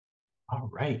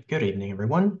right, good evening,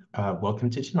 everyone. Welcome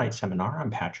to tonight's seminar.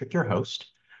 I'm Patrick, your host.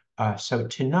 So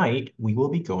tonight, we will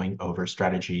be going over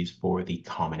strategies for the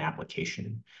Common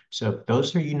Application. So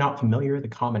those of you not familiar, the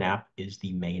Common App is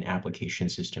the main application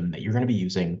system that you're going to be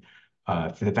using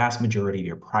for the vast majority of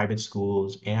your private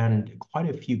schools and quite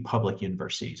a few public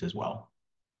universities as well.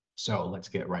 So let's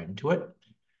get right into it.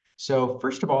 So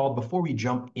first of all, before we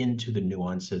jump into the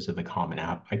nuances of the Common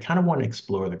App, I kind of want to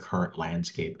explore the current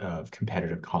landscape of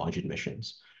competitive college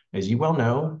admissions. As you well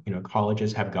know,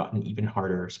 colleges have gotten even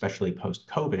harder, especially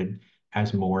post-COVID,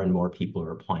 as more and more people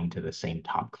are applying to the same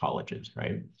top colleges,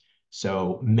 right?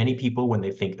 So many people, when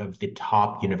they think of the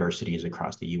top universities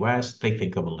across the US, they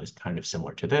think of a list kind of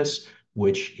similar to this,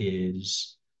 which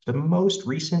is the most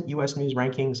recent US News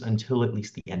rankings until at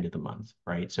least the end of the month,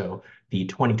 right? So the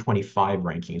 2025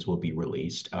 rankings will be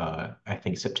released, I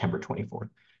think September 24th.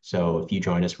 So if you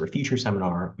join us for a future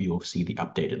seminar, you'll see the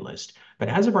updated list. But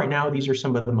as of right now, these are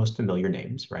some of the most familiar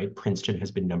names, right? Princeton has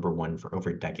been #1 for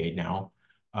over a decade now.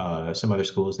 Some other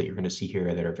schools that you're going to see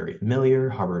here that are very familiar,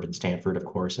 Harvard and Stanford, of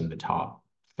course, in the top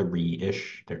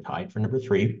three-ish. They're tied for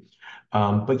 #3.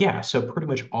 But yeah, so pretty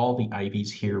much all the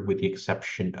Ivies here, with the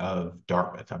exception of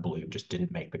Dartmouth, I believe, just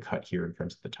didn't make the cut here in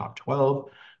terms of the top 12.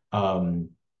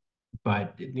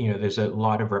 But there's a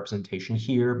lot of representation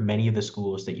here. Many of the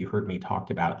schools that you heard me talk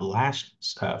about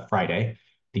last Friday,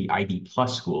 the IB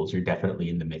plus schools, are definitely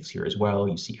in the mix here as well.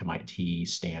 You see MIT,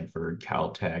 Stanford,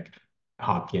 Caltech,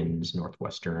 Hopkins,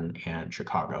 Northwestern, and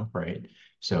Chicago, right?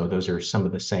 So those are some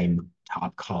of the same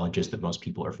top colleges that most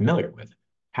people are familiar with.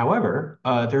 However,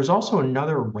 there's also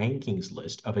another rankings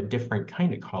list of a different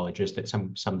kind of colleges that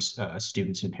some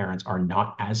students and parents are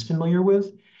not as familiar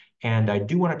with. And I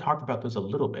do want to talk about those a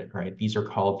little bit, right? These are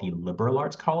called the liberal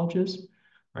arts colleges,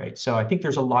 right? So I think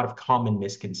there's a lot of common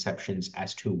misconceptions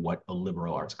as to what a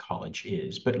liberal arts college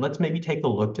is, but let's maybe take a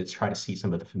look to try to see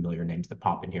some of the familiar names that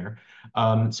pop in here.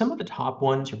 Some of the top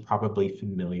ones you're probably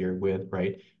familiar with,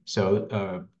 right?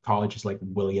 So colleges like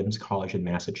Williams College in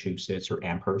Massachusetts or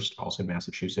Amherst, also in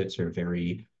Massachusetts, are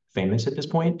very famous at this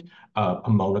point.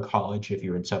 Pomona College, if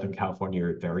you're in Southern California,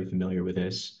 you're very familiar with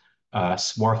this.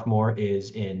 Swarthmore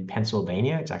is in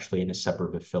Pennsylvania. It's actually in a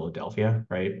suburb of Philadelphia,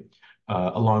 right?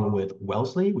 Along with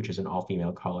Wellesley, which is an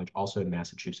all-female college, also in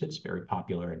Massachusetts, very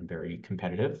popular and very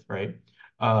competitive, right?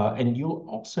 And you'll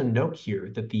also note here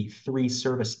that the 3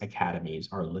 service academies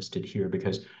are listed here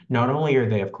because not only are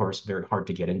they, of course, very hard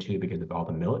to get into because of all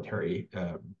the military,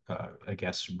 I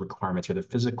guess, requirements or the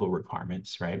physical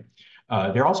requirements, right?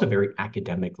 They're also very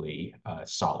academically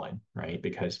solid, right?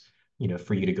 Because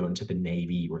for you to go into the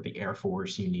Navy or the Air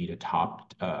Force, you need a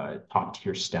top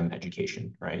tier STEM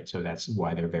education, right? So that's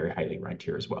why they're very highly ranked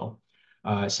here as well.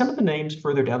 Some of the names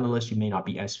further down the list you may not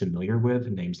be as familiar with.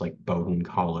 Names like Bowdoin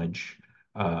College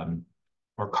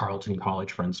or Carleton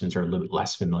College, for instance, are a little bit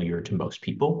less familiar to most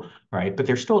people, right? But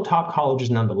they're still top colleges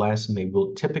nonetheless, and they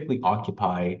will typically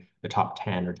occupy the top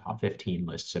 10 or top 15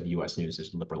 lists of US News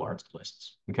as liberal arts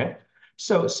lists, okay?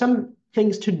 So some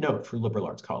things to note for liberal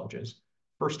arts colleges.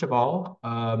 First of all,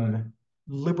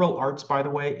 liberal arts, by the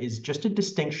way, is just a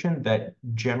distinction that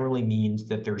generally means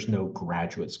that there's no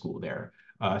graduate school there.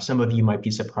 Some of you might be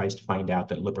surprised to find out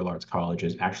that liberal arts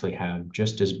colleges actually have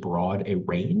just as broad a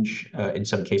range in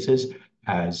some cases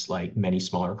as like many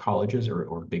smaller colleges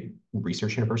or big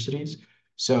research universities.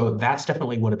 So that's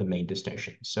definitely one of the main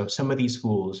distinctions. So some of these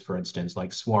schools, for instance,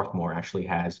 like Swarthmore actually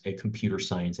has a computer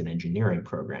science and engineering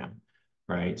program,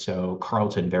 right? So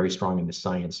Carleton, very strong in the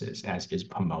sciences, as is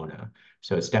Pomona.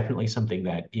 So it's definitely something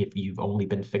that if you've only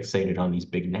been fixated on these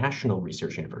big national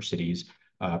research universities,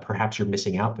 perhaps you're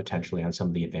missing out potentially on some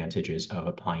of the advantages of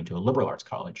applying to a liberal arts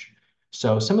college.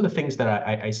 So some of the things that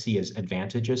I see as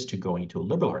advantages to going to a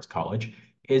liberal arts college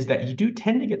is that you do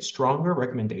tend to get stronger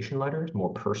recommendation letters,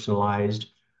 more personalized.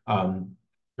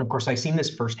 Of course, I've seen this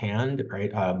firsthand,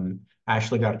 right? I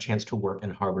actually got a chance to work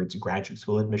in Harvard's graduate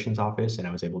school admissions office, and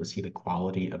I was able to see the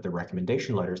quality of the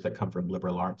recommendation letters that come from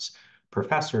liberal arts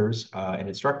professors and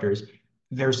instructors.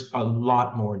 There's a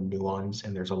lot more nuance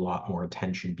and there's a lot more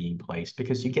attention being placed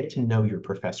because you get to know your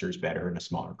professors better in a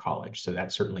smaller college. So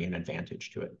that's certainly an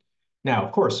advantage to it. Now,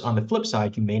 of course, on the flip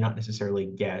side, you may not necessarily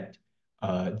get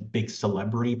big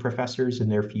celebrity professors in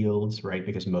their fields, right?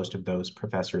 Because most of those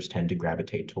professors tend to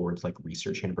gravitate towards like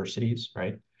research universities,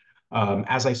 right?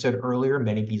 As I said earlier,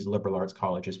 many of these liberal arts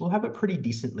colleges will have a pretty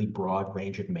decently broad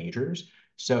range of majors.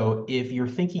 So if you're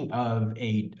thinking of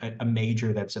a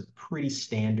major that's a pretty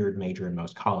standard major in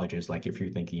most colleges, like if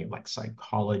you're thinking of like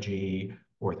psychology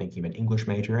or thinking of an English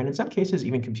major, and in some cases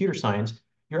even computer science,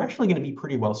 you're actually going to be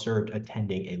pretty well served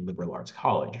attending a liberal arts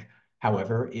college.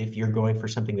 However, if you're going for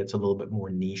something that's a little bit more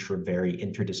niche or very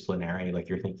interdisciplinary, like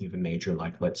you're thinking of a major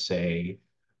like,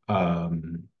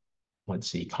 um, let's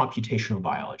see, computational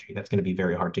biology, that's going to be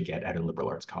very hard to get at a liberal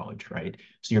arts college, right?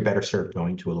 So you're better served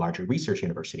going to a larger research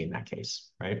university in that case,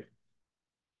 right?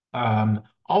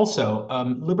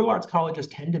 Liberal arts colleges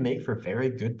tend to make for very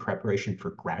good preparation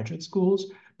for graduate schools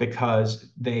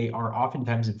because they are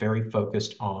oftentimes very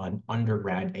focused on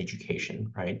undergrad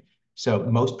education, right? So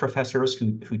most professors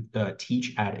who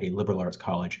teach at a liberal arts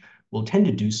college will tend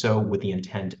to do so with the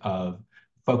intent of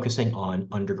focusing on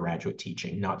undergraduate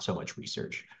teaching, not so much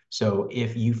research. So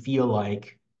if you feel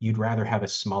like you'd rather have a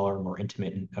smaller, more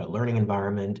intimate learning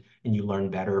environment, and you learn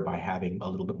better by having a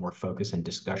little bit more focus and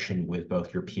discussion with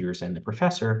both your peers and the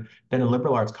professor, then a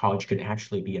liberal arts college can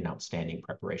actually be an outstanding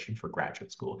preparation for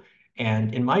graduate school.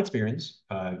 And in my experience,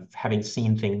 having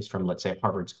seen things from, let's say,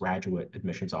 Harvard's graduate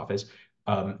admissions office,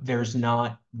 there's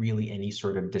not really any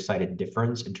sort of decided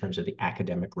difference in terms of the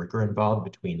academic rigor involved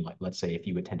between, like, let's say, if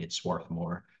you attended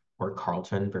Swarthmore or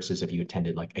Carleton versus if you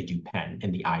attended like a UPenn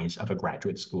in the eyes of a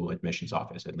graduate school admissions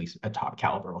office, at least a top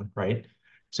caliber one, right?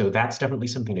 So that's definitely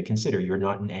something to consider. You're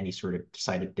not in any sort of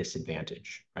decided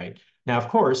disadvantage, right? Now, of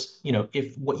course,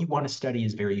 if what you want to study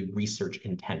is very research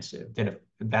intensive, then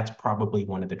that's probably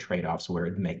one of the trade-offs where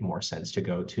it'd make more sense to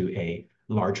go to a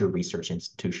larger research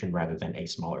institution rather than a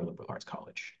smaller liberal arts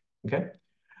college, okay?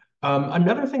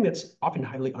 Another thing that's often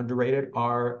highly underrated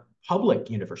are public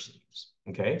universities,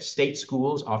 okay? State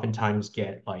schools oftentimes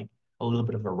get like a little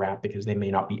bit of a rap because they may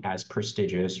not be as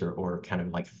prestigious or kind of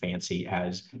like fancy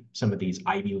as some of these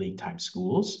Ivy League type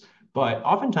schools, but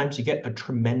oftentimes you get a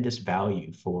tremendous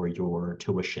value for your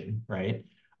tuition, right?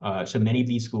 So many of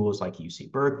these schools like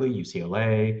UC Berkeley,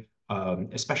 UCLA,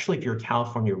 especially if you're a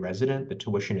California resident, the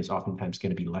tuition is oftentimes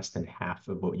going to be less than half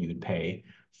of what you would pay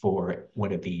for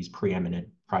one of these preeminent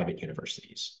private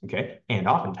universities, okay? And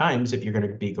oftentimes, if you're going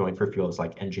to be going for fields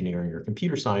like engineering or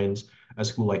computer science, a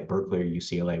school like Berkeley or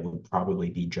UCLA will probably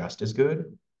be just as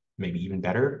good, maybe even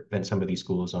better than some of these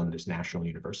schools on this national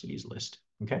universities list,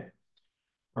 okay?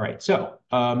 All right, so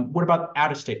what about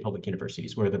out-of-state public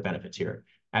universities? What are the benefits here?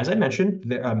 As I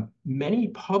mentioned, many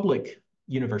public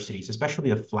universities, especially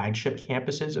the flagship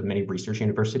campuses of many research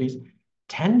universities,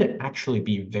 tend to actually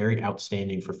be very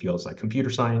outstanding for fields like computer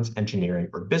science, engineering,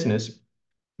 or business,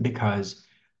 because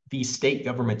the state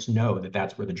governments know that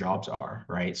that's where the jobs are,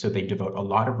 right? So they devote a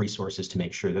lot of resources to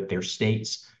make sure that their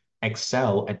states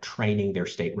excel at training their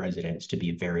state residents to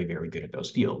be very, very good at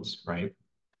those fields, right?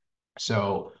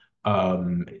 So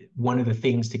one of the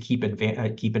things to keep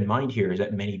in mind here is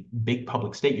that many big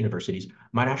public state universities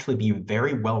might actually be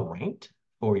very well ranked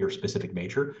for your specific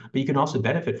major, but you can also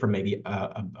benefit from maybe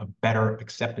a better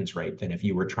acceptance rate than if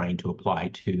you were trying to apply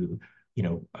to,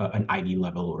 an Ivy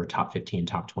level or top 15,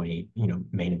 top 20,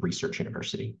 main research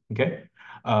university, okay?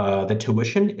 The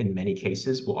tuition in many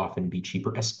cases will often be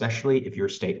cheaper, especially if you're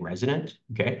a state resident,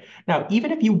 okay? Now,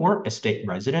 even if you weren't a state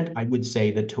resident, I would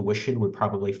say the tuition would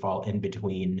probably fall in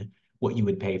between what you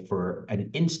would pay for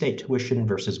an in-state tuition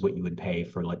versus what you would pay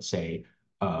for, let's say,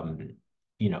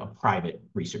 private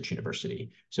research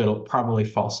university. So it'll probably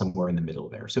fall somewhere in the middle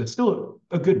there. So it's still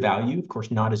a good value, of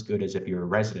course, not as good as if you're a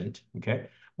resident, okay?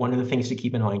 One of the things to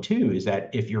keep in mind too is that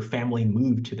if your family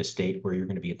moved to the state where you're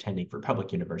going to be attending for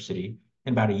public university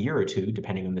in about a year or two,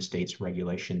 depending on the state's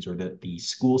regulations or the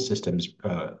school system's,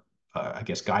 I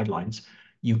guess, guidelines,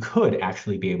 you could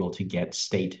actually be able to get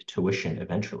state tuition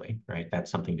eventually, right? That's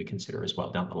something to consider as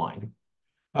well down the line.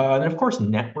 And of course,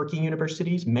 networking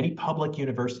universities. Many public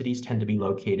universities tend to be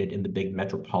located in the big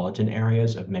metropolitan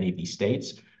areas of many of these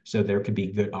states. So there could be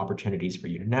good opportunities for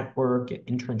you to network, get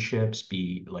internships,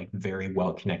 be like very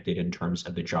well connected in terms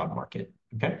of the job market,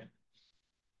 okay?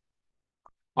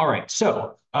 All right,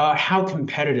 so how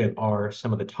competitive are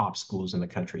some of the top schools in the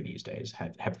country these days?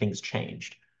 Have things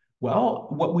changed? Well,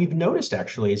 what we've noticed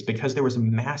actually is because there was a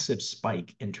massive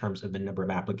spike in terms of the number of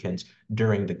applicants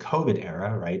during the COVID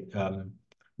era, right?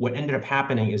 What ended up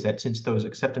happening is that since those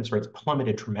acceptance rates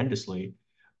plummeted tremendously,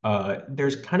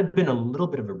 there's kind of been a little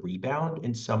bit of a rebound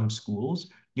in some schools.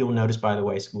 You'll notice, by the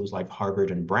way, schools like Harvard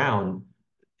and Brown,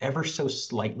 ever so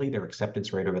slightly, their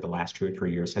acceptance rate over the last 2 or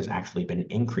 3 years has actually been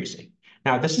increasing.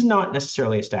 Now, this is not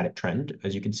necessarily a static trend.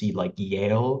 As you can see, like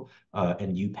Yale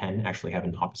and UPenn actually have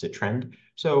an opposite trend.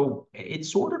 So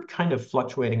it's sort of kind of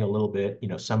fluctuating a little bit,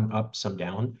 some up, some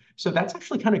down. So that's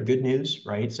actually kind of good news,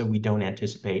 right? So we don't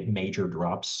anticipate major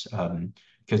drops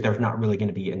because there's not really going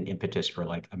to be an impetus for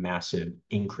like a massive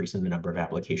increase in the number of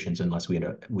applications unless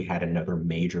we had another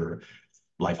major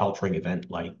life-altering event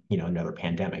like, another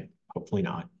pandemic. Hopefully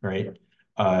not, right?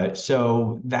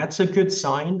 So that's a good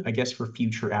sign, I guess, for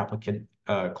future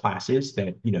classes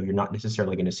that, you're not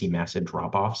necessarily going to see massive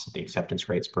drop-offs, the acceptance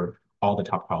rates for all the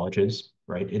top colleges,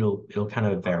 right? It'll kind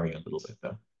of vary a little bit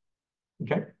though.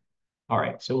 Okay. All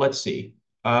right. So let's see.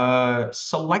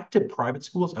 Selected private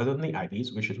schools other than the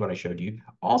Ivies, which is what I showed you,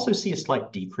 also see a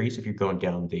slight decrease if you're going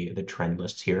down the trend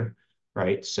lists here,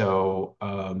 right? So,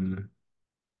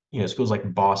 schools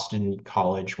like Boston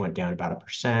College went down about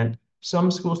 1%.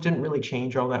 Some schools didn't really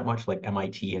change all that much, like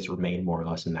MIT has remained more or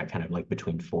less in that kind of like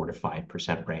between 4 to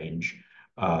 5% range.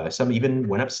 Some even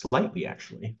went up slightly,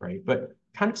 actually, right? But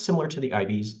kind of similar to the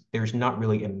Ivies, there's not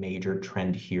really a major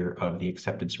trend here of the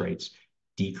acceptance rates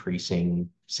decreasing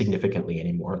significantly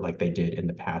anymore like they did in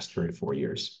the past 3 to 4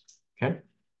 years. Okay.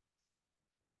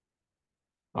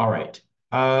 All right.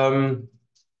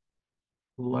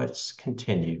 Let's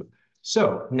continue.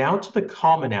 So now to the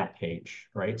Common App page,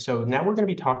 right? So now we're going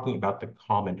to be talking about the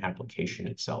Common application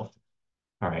itself.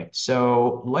 All right,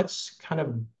 so let's kind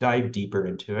of dive deeper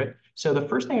into it. So the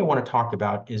first thing I want to talk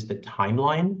about is the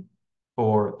timeline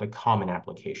for the Common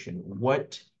application.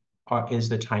 What is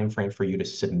the time frame for you to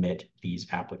submit these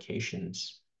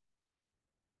applications?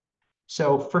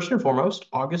 So first and foremost,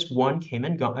 August 1 came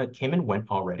and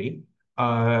went already.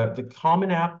 The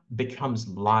Common App becomes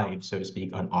live, so to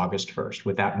speak, on August 1st.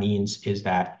 What that means is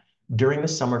that during the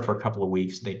summer for a couple of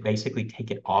weeks, they basically take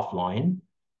it offline,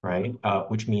 right?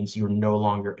 Which means you're no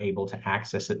longer able to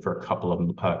access it for a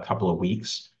couple of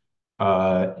weeks.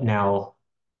 Now,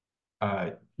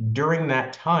 during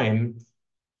that time,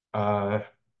 so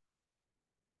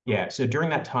during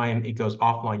that time, it goes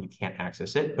offline, you can't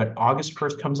access it, but August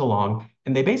 1st comes along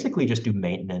and they basically just do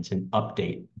maintenance and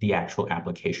update the actual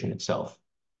application itself.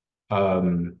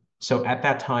 So at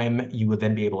that time, you would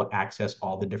then be able to access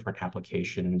all the different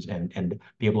applications and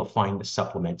be able to find the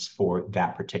supplements for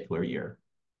that particular year.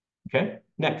 Okay,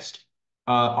 next.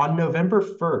 On November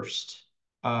 1st,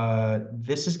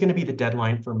 this is going to be the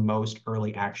deadline for most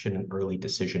early action and early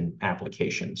decision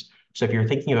applications. So if you're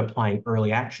thinking of applying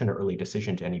early action or early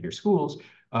decision to any of your schools,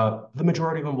 the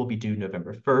majority of them will be due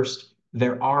November 1st.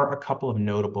 There are a couple of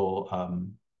notable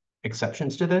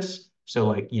exceptions to this. So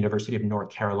like University of North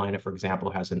Carolina, for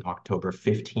example, has an October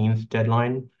 15th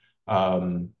deadline.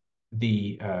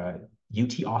 The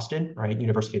UT Austin, right?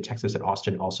 University of Texas at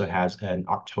Austin also has an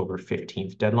October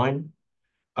 15th deadline.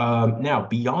 Now,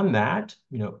 beyond that,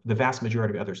 the vast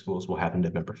majority of other schools will have a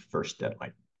November 1st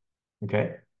deadline.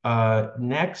 Okay.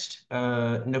 Next,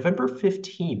 November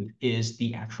 15th is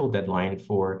the actual deadline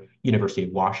for University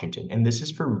of Washington, and this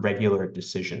is for regular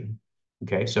decision.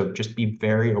 Okay, so just be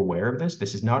very aware of this.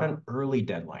 This is not an early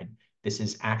deadline. This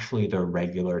is actually the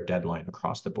regular deadline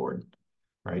across the board,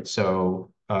 right?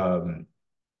 So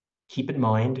keep in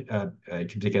mind,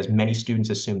 because many students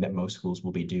assume that most schools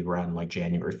will be due around like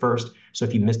January 1st. So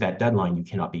if you miss that deadline, you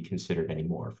cannot be considered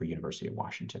anymore for University of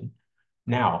Washington.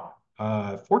 Now,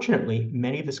 fortunately,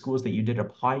 many of the schools that you did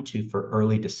apply to for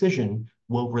early decision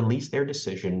will release their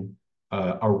decision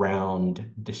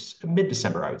around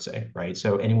mid-December, I would say, right?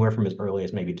 So anywhere from as early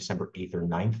as maybe December 8th or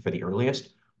 9th for the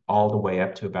earliest, all the way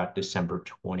up to about December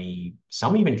 20.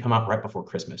 Some even come out right before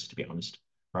Christmas, to be honest.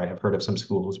 Right, I've heard of some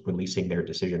schools releasing their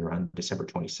decision around December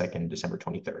 22nd, December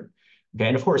 23rd. Okay,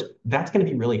 and of course, that's going to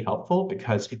be really helpful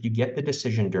because if you get the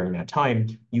decision during that time,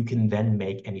 you can then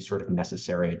make any sort of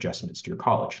necessary adjustments to your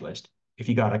college list. If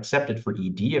you got accepted for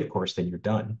ED, of course, then you're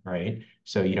done, right?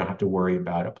 So you don't have to worry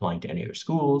about applying to any other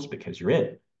schools because you're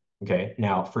in. Okay,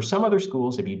 now for some other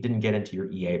schools, if you didn't get into your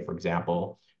EA, for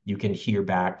example, you can hear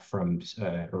back from,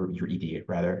 or your ED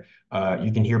rather,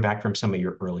 you can hear back from some of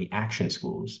your early action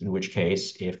schools, in which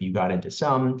case, if you got into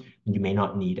some, you may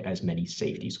not need as many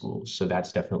safety schools. So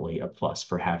that's definitely a plus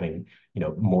for having,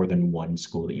 more than one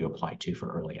school that you apply to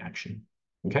for early action.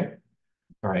 Okay.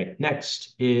 All right,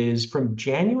 next is from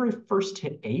January 1st to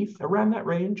 8th, around that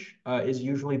range, is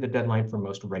usually the deadline for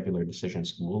most regular decision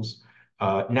schools.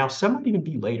 Now, some might even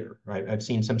be later, right? I've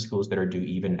seen some schools that are due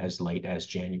even as late as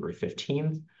January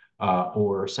 15th,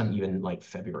 or some even like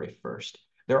February 1st.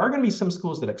 There are going to be some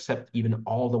schools that accept even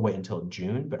all the way until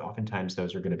June, but oftentimes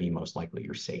those are going to be most likely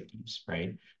your safeties,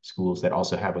 right? Schools that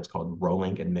also have what's called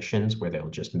rolling admissions, where they'll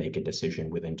just make a decision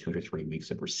within 2 to 3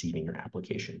 weeks of receiving your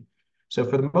application. So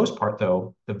for the most part,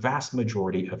 though, the vast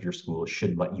majority of your schools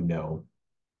should let you know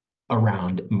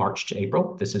around March to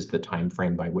April. This is the time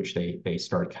frame by which they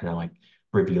start kind of like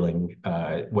revealing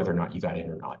whether or not you got in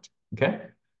or not. Okay.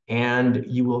 And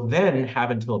you will then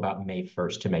have until about May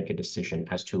 1st to make a decision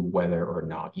as to whether or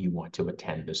not you want to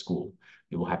attend the school.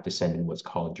 You will have to send in what's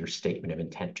called your statement of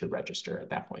intent to register at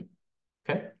that point.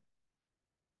 Okay.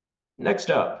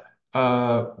 Next up,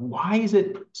 why is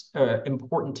it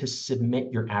important to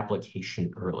submit your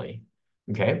application early?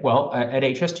 Okay, well, at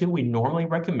HS2, we normally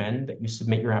recommend that you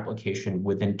submit your application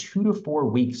within 2 to 4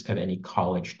 weeks of any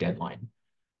college deadline.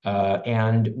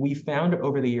 And we found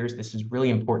over the years this is really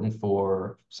important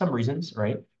for some reasons,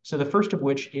 right? So the first of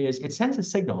which is it sends a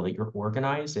signal that you're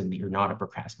organized and that you're not a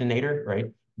procrastinator, right?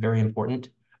 Very important.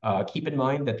 Keep in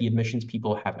mind that the admissions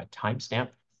people have a timestamp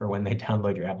for when they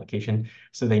download your application,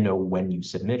 so they know when you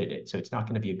submitted it. So it's not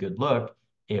going to be a good look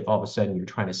if all of a sudden you're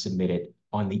trying to submit it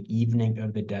on the evening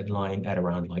of the deadline at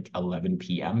around like 11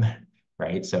 p.m.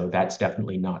 Right? So that's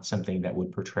definitely not something that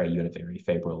would portray you in a very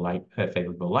favorable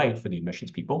light for the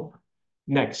admissions people.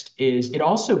 Next is it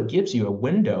also gives you a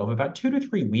window of about 2 to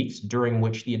 3 weeks during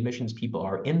which the admissions people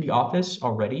are in the office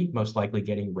already, most likely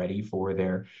getting ready for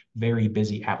their very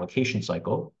busy application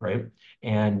cycle, right?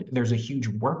 And there's a huge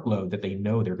workload that they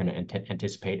know they're going to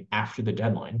anticipate after the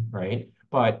deadline, right?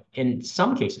 But in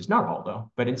some cases, not all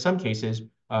though, but in some cases,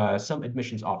 some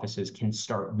admissions offices can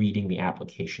start reading the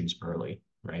applications early,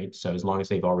 right? So as long as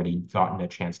they've already gotten a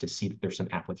chance to see that there's some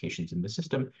applications in the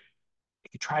system, they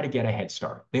could try to get a head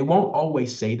start. They won't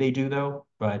always say they do though,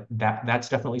 but that's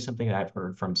definitely something that I've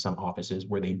heard from some offices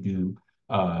where they do,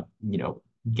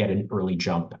 get an early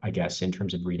jump, I guess, in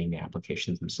terms of reading the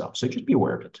applications themselves. So just be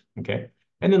aware of it, okay?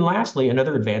 And then lastly,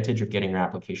 another advantage of getting your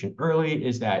application early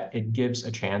is that it gives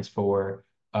a chance for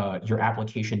your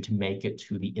application to make it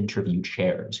to the interview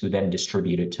chairs who then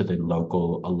distribute it to the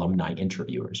local alumni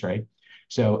interviewers, right?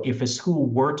 So if a school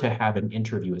were to have an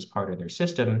interview as part of their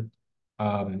system,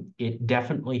 it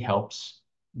definitely helps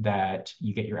that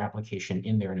you get your application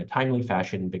in there in a timely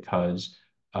fashion because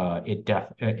it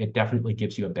definitely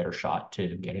gives you a better shot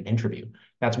to get an interview.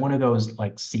 That's one of those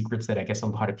like secrets that I guess a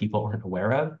lot of people aren't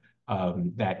aware of.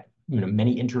 That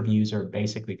many interviews are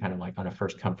basically kind of like on a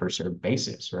first come first served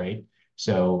basis, right?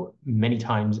 So many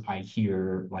times I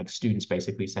hear like students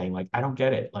basically saying like, I don't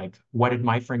get it. Like, why did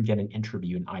my friend get an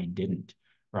interview and I didn't?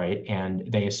 Right.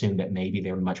 And they assume that maybe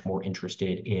they're much more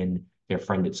interested in their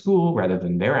friend at school rather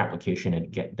than their application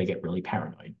and they get really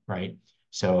paranoid. Right.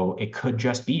 So it could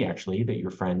just be actually that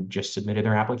your friend just submitted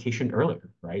their application earlier.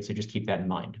 Right. So just keep that in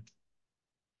mind.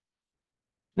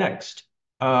 Next,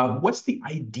 what's the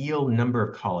ideal number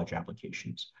of college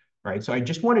applications? Right. So I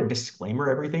just want to disclaimer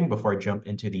everything before I jump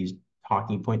into these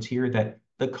talking points here that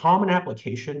the common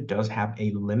application does have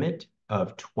a limit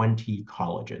of 20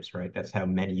 colleges, right? That's how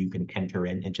many you can enter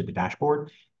into the dashboard.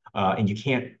 And you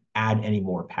can't add any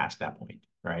more past that point,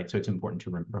 right? So it's important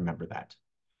to remember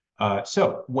that.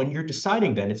 So when you're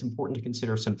deciding then, it's important to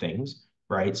consider some things,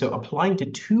 right? So applying to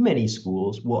too many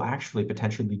schools will actually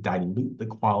potentially dilute the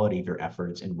quality of your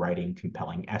efforts in writing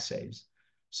compelling essays.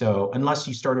 So unless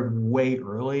you started way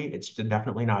early, it's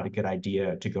definitely not a good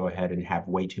idea to go ahead and have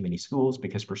way too many schools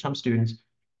because for some students,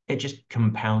 it just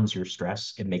compounds your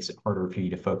stress. It makes it harder for you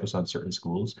to focus on certain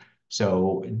schools.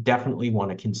 So definitely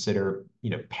want to consider,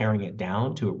 paring it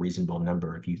down to a reasonable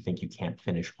number if you think you can't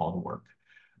finish all the work.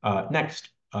 Next,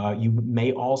 you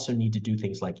may also need to do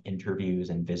things like interviews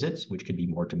and visits, which could be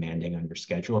more demanding on your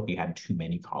schedule if you had too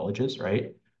many colleges,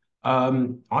 right?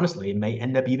 Honestly, it may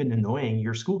end up even annoying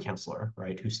your school counselor,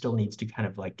 right? Who still needs to kind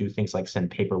of like do things like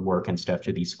send paperwork and stuff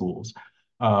to these schools.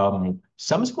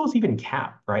 Some schools even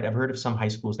cap, right? I've heard of some high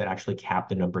schools that actually cap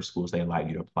the number of schools they allow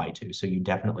you to apply to. So you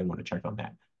definitely want to check on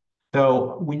that.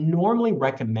 So we normally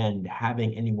recommend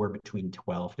having anywhere between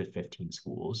 12 to 15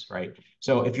 schools, right?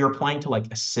 So if you're applying to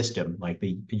like a system, like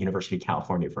the University of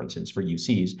California, for instance, for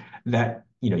UCs, that,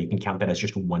 you can count that as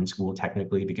just one school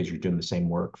technically because you're doing the same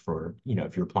work for,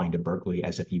 if you're applying to Berkeley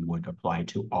as if you would apply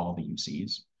to all the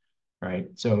UCs, right?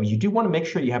 So you do want to make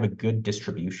sure you have a good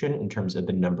distribution in terms of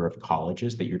the number of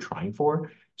colleges that you're trying for.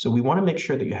 So we want to make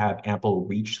sure that you have ample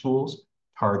reach schools,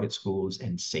 target schools,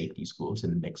 and safety schools in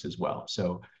the mix as well.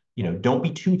 So don't be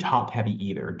too top heavy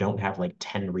either. Don't have like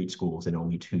 10 reach schools and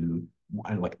only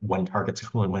like one target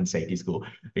school and one safety school,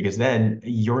 because then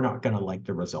you're not going to like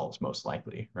the results most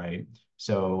likely, right?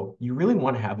 So you really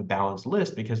want to have a balanced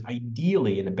list because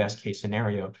ideally, in the best case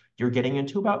scenario, you're getting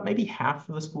into about maybe half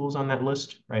of the schools on that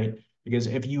list, right? Because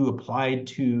if you applied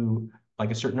to like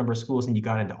a certain number of schools and you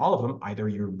got into all of them, either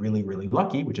you're really, really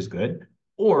lucky, which is good,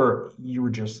 or you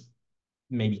were just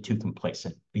maybe too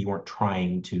complacent. You weren't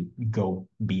trying to go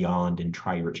beyond and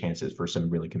try your chances for some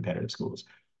really competitive schools,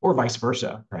 or vice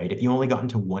versa, right? If you only got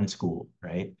into one school,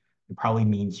 right, it probably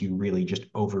means you really just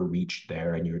overreached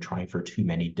there and you were trying for too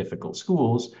many difficult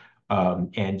schools,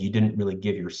 and you didn't really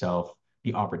give yourself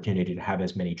the opportunity to have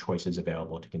as many choices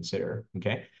available to consider.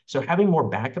 Okay, so having more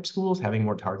backup schools, having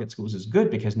more target schools is good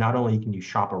because not only can you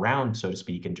shop around, so to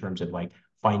speak, in terms of like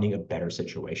finding a better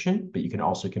situation, but you can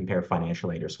also compare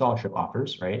financial aid or scholarship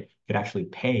offers, right? You could actually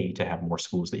pay to have more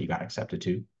schools that you got accepted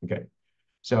to. Okay.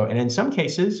 So, and in some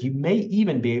cases, you may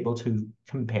even be able to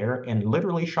compare and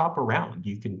literally shop around.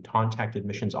 You can contact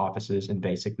admissions offices and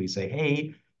basically say,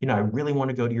 hey, I really want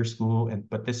to go to your school,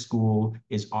 but this school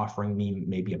is offering me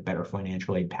maybe a better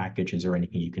financial aid package. Is there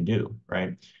anything you can do,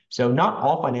 right? So not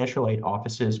all financial aid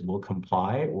offices will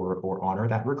comply or honor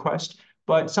that request,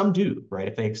 but some do, right?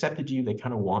 If they accepted you, they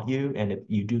kind of want you. And if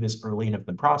you do this early enough in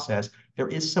the process, there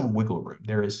is some wiggle room.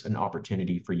 There is an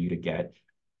opportunity for you to get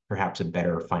perhaps a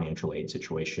better financial aid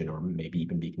situation, or maybe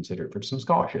even be considered for some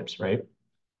scholarships, right?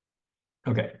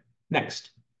 Okay,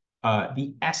 next.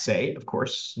 The essay, of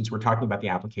course, since we're talking about the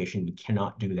application, we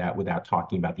cannot do that without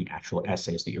talking about the actual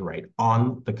essays that you write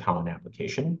on the Common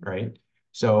Application, right?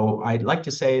 So I'd like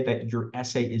to say that your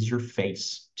essay is your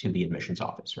face to the admissions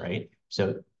office, right?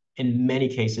 So in many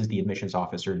cases, the admissions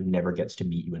officer never gets to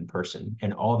meet you in person,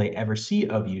 and all they ever see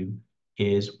of you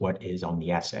is what is on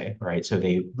the essay, right? So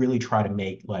they really try to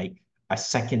make like a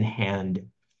secondhand,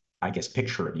 I guess,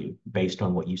 picture of you based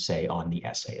on what you say on the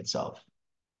essay itself.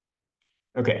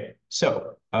 Okay,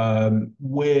 so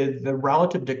with the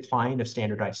relative decline of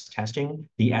standardized testing,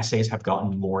 the essays have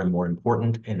gotten more and more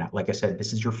important. And like I said,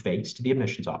 this is your face to the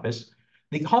admissions office.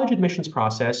 The college admissions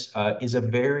process is a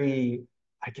very,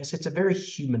 I guess it's a very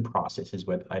human process is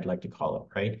what I'd like to call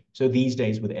it, right? So these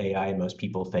days with AI, most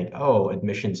people think, oh,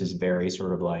 admissions is very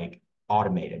sort of like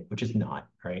automated, which is not,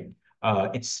 right?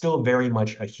 It's still very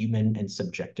much a human and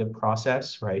subjective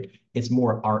process, right? It's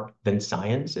more art than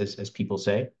science, as people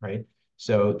say, right?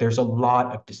 So there's a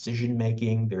lot of decision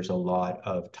making. There's a lot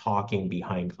of talking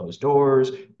behind closed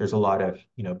doors. There's a lot of,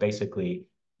 basically,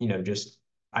 just,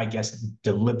 I guess,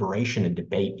 deliberation and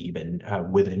debate even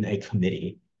within a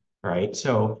committee, right?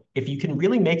 So if you can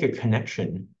really make a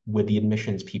connection with the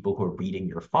admissions people who are reading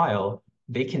your file,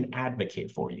 they can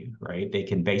advocate for you, right? They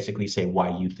can basically say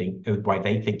why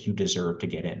they think you deserve to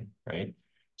get in, right?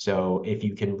 So if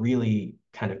you can really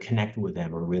kind of connect with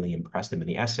them or really impress them in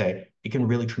the essay, it can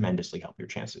really tremendously help your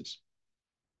chances.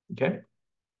 Okay.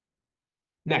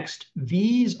 Next,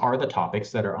 these are the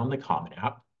topics that are on the Common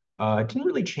App. It didn't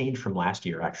really change from last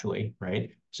year, actually,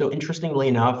 right? So interestingly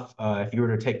enough, if you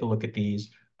were to take a look at these,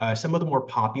 some of the more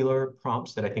popular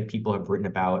prompts that I think people have written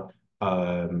about,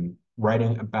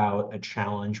 writing about a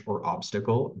challenge or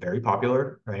obstacle, very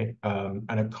popular, right? An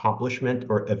accomplishment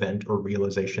or event or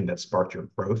realization that sparked your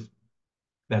growth.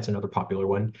 That's another popular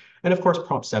one. And of course,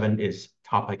 prompt 7 is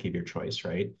topic of your choice,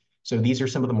 right? So these are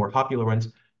some of the more popular ones.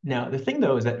 Now, the thing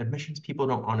though is that admissions people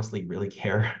don't honestly really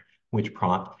care which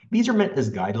prompt. These are meant as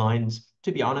guidelines.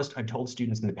 To be honest, I've told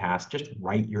students in the past, just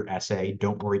write your essay.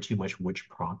 Don't worry too much which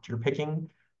prompt you're picking.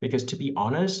 Because to be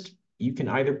honest, you can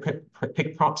either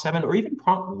pick prompt 7 or even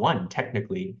prompt 1,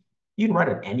 technically. You can write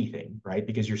on anything, right?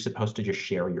 Because you're supposed to just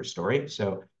share your story.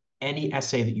 So any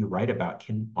essay that you write about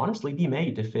can honestly be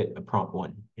made to fit a prompt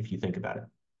 1 if you think about it.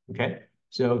 Okay.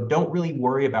 So don't really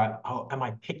worry about, oh, am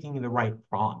I picking the right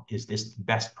prompt? Is this the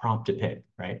best prompt to pick,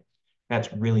 right?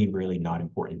 That's really, really not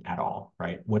important at all,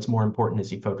 right? What's more important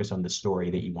is you focus on the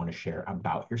story that you want to share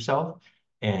about yourself,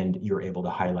 and you're able to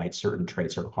highlight certain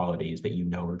traits or qualities that you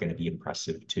know are going to be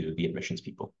impressive to the admissions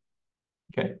people.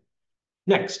 Okay.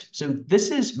 Next, so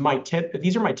this is my tip.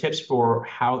 These are my tips for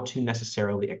how to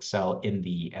necessarily excel in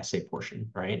the essay portion,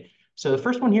 right? So the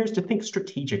first one here is to think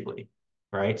strategically,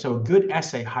 right? So a good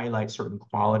essay highlights certain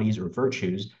qualities or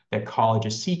virtues that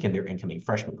colleges seek in their incoming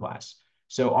freshman class.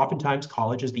 So oftentimes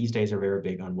colleges these days are very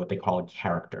big on what they call a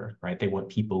character, right? They want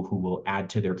people who will add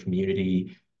to their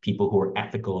community, people who are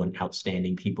ethical and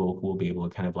outstanding, people who will be able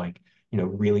to kind of like,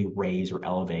 really raise or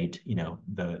elevate,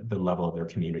 the level of their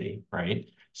community, right?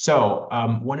 So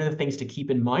one of the things to keep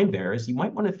in mind there is you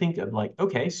might want to think of like,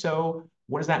 okay, so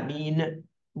what does that mean?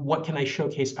 What can I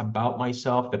showcase about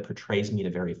myself that portrays me in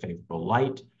a very favorable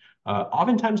light?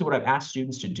 Oftentimes what I've asked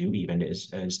students to do even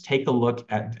is take a look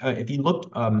at, if you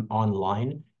looked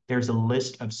online, there's a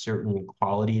list of certain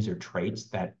qualities or traits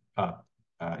that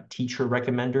teacher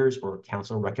recommenders or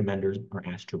counselor recommenders are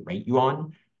asked to rate you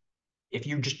on. If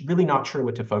you're just really not sure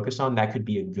what to focus on, that could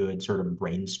be a good sort of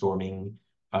brainstorming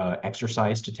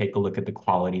exercise to take a look at the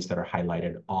qualities that are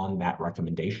highlighted on that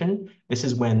recommendation. This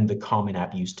is when the Common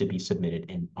App used to be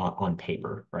submitted on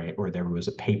paper, right? Or there was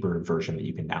a paper version that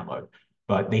you can download.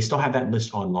 But they still have that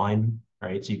list online,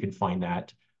 right? So you can find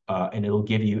that, and it'll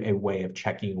give you a way of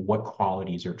checking what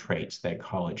qualities or traits that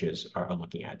colleges are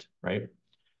looking at, right?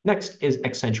 Next is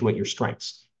accentuate your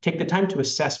strengths. Take the time to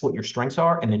assess what your strengths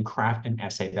are and then craft an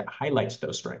essay that highlights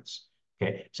those strengths.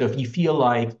 Okay, so if you feel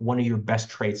like one of your best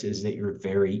traits is that you're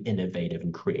very innovative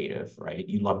and creative, right?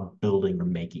 You love building or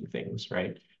making things,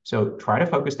 right? So try to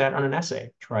focus that on an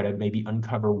essay. Try to maybe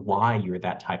uncover why you're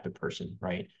that type of person,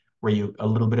 right? Were you a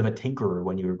little bit of a tinkerer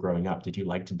when you were growing up? Did you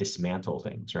like to dismantle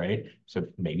things, right? So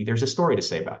maybe there's a story to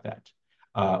say about that.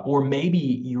 Or maybe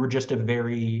you were just a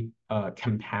very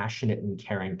compassionate and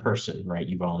caring person, right?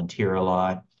 You volunteer a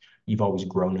lot. You've always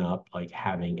grown up like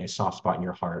having a soft spot in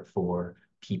your heart for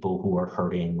people who are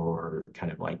hurting or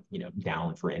kind of like,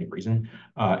 down for any reason.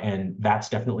 And that's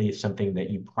definitely something that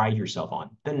you pride yourself on.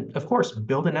 Then, of course,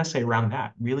 build an essay around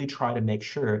that. Really try to make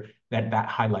sure that that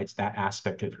highlights that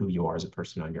aspect of who you are as a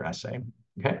person on your essay.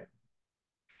 Okay.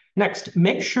 Next,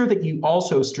 make sure that you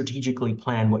also strategically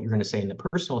plan what you're going to say in the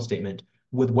personal statement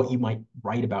with what you might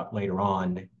write about later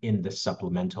on in the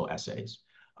supplemental essays.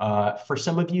 For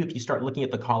some of you, if you start looking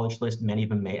at the college list, many of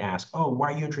them may ask, oh,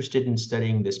 why are you interested in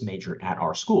studying this major at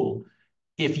our school?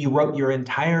 If you wrote your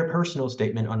entire personal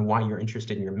statement on why you're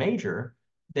interested in your major,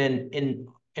 then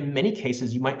in many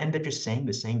cases, you might end up just saying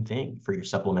the same thing for your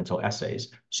supplemental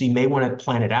essays. So you may want to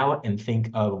plan it out and think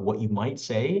of what you might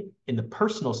say in the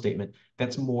personal statement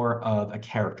that's more of a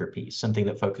character piece, something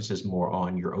that focuses more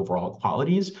on your overall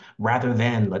qualities rather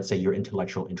than, let's say, your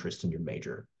intellectual interest in your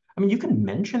major. I mean, you can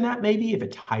mention that maybe if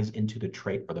it ties into the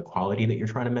trait or the quality that you're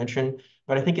trying to mention,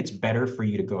 but I think it's better for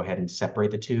you to go ahead and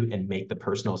separate the two and make the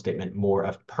personal statement more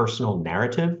of personal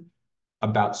narrative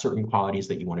about certain qualities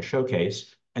that you want to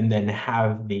showcase, and then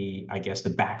have the, I guess, the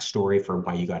backstory for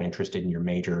why you got interested in your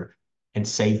major and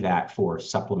save that for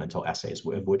supplemental essays,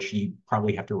 of which you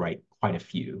probably have to write quite a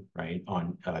few, right,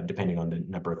 on depending on the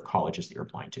number of colleges that you're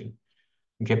applying to.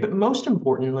 Okay, but most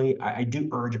importantly, I do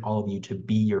urge all of you to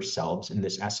be yourselves in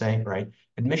this essay, right?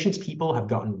 Admissions people have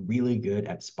gotten really good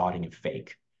at spotting a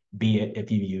fake, be it if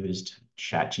you used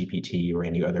ChatGPT or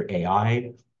any other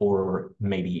AI, or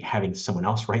maybe having someone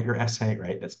else write your essay,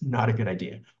 right? That's not a good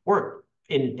idea. Or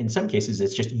in some cases,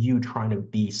 it's just you trying to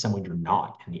be someone you're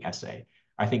not in the essay.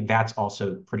 I think that's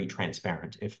also pretty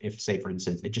transparent. If say, for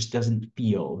instance, it just doesn't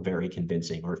feel very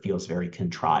convincing or it feels very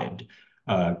contrived,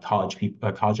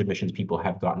 college admissions people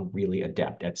have gotten really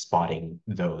adept at spotting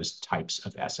those types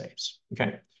of essays.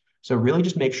 Okay, so really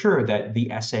just make sure that the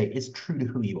essay is true to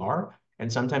who you are.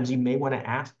 And sometimes you may want to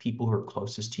ask people who are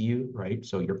closest to you, right?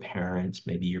 So your parents,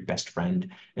 maybe your best friend,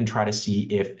 and try to see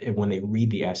if when they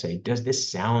read the essay, does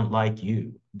this sound like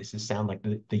you? Does this sound like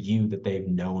the you that they've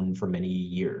known for many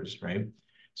years, right?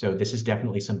 So this is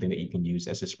definitely something that you can use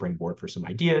as a springboard for some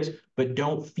ideas, but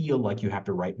don't feel like you have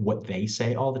to write what they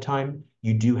say all the time.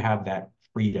 You do have that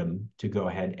freedom to go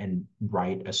ahead and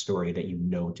write a story that you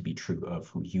know to be true of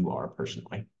who you are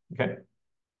personally, okay?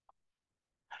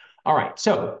 All right,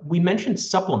 so we mentioned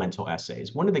supplemental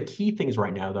essays. One of the key things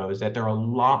right now, though, is that there are a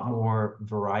lot more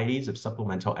varieties of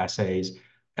supplemental essays,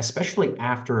 especially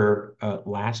after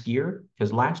last year,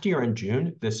 because last year in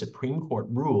June, the Supreme Court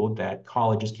ruled that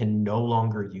colleges can no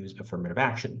longer use affirmative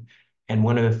action. And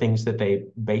one of the things that they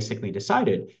basically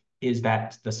decided is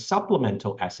that the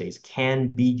supplemental essays can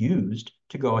be used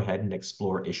to go ahead and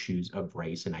explore issues of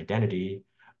race and identity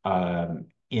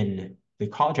in the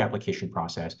college application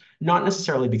process, not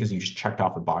necessarily because you just checked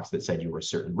off a box that said you were a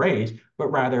certain race, but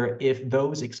rather if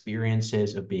those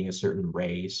experiences of being a certain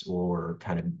race or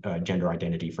kind of gender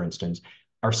identity, for instance,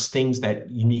 are things that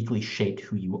uniquely shaped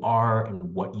who you are and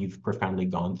what you've profoundly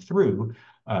gone through,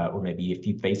 or maybe if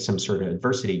you face some sort of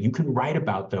adversity, you can write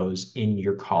about those in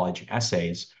your college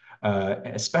essays,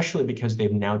 especially because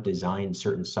they've now designed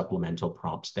certain supplemental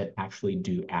prompts that actually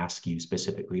do ask you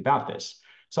specifically about this.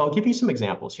 So I'll give you some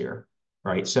examples here.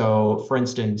 Right. So for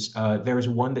instance, there's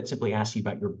one that simply asks you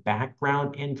about your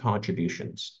background and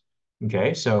contributions.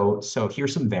 Okay. So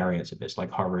here's some variants of this, like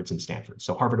Harvard's and Stanford's.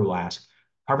 So Harvard will ask,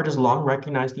 Harvard has long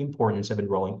recognized the importance of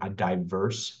enrolling a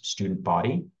diverse student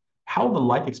body. How will the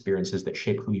life experiences that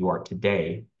shape who you are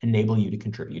today enable you to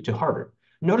contribute to Harvard?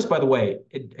 Notice, by the way,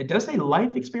 it does say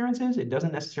life experiences. It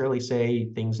doesn't necessarily say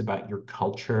things about your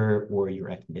culture or your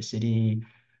ethnicity.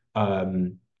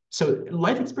 So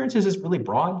life experiences is really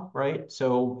broad, right?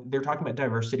 So they're talking about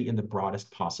diversity in the broadest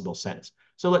possible sense.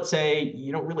 So let's say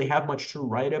you don't really have much to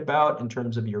write about in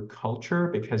terms of your culture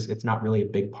because it's not really a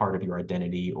big part of your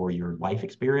identity or your life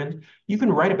experience. You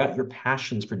can write about your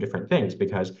passions for different things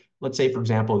because let's say, for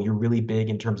example, you're really big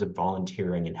in terms of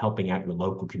volunteering and helping out your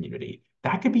local community.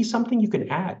 That could be something you can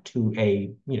add to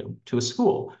to a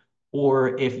school.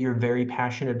 Or if you're very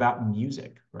passionate about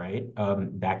music, right?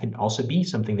 That can also be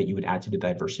something that you would add to the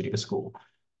diversity of a school,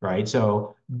 right?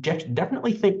 So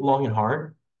definitely think long and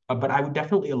hard, but I would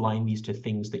definitely align these to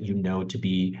things that you know to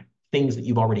be things that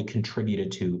you've already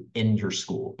contributed to in your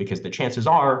school, because the chances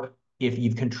are, if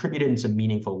you've contributed in some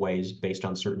meaningful ways based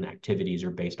on certain activities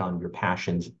or based on your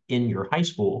passions in your high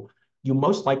school, you'll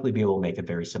most likely be able to make a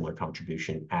very similar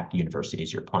contribution at the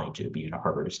universities you're applying to, be it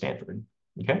Harvard or Stanford,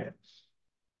 okay?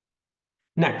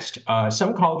 Next,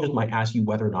 some colleges might ask you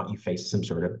whether or not you face some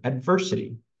sort of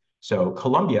adversity. So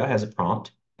Columbia has a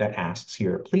prompt that asks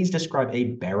here, please describe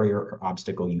a barrier or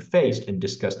obstacle you faced and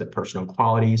discuss the personal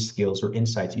qualities, skills, or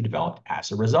insights you developed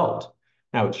as a result.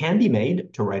 Now, it can be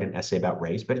made to write an essay about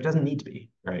race, but it doesn't need to be,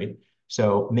 right?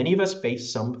 So many of us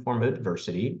face some form of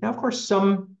adversity. Now, of course,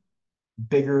 some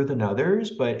bigger than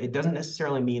others, but it doesn't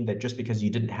necessarily mean that just because you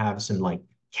didn't have some like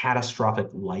catastrophic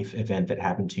life event that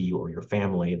happened to you or your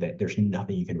family that there's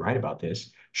nothing you can write about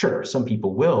this. Sure, some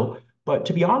people will, but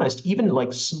to be honest, even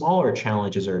like smaller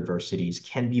challenges or adversities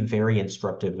can be very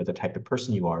instructive of the type of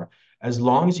person you are, as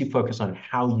long as you focus on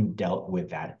how you dealt with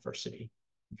that adversity.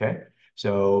 Okay.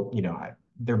 So,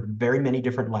 there are very many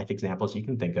different life examples you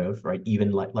can think of, right?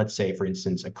 Even let's say, for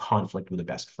instance, a conflict with a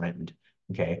best friend,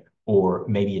 okay? Or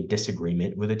maybe a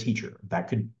disagreement with a teacher. That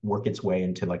could work its way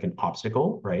into like an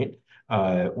obstacle, right?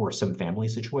 Or some family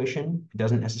situation. It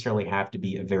doesn't necessarily have to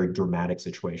be a very dramatic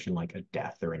situation like a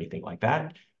death or anything like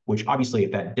that, which obviously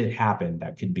if that did happen,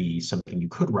 that could be something you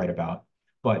could write about.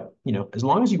 But, as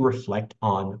long as you reflect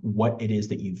on what it is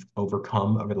that you've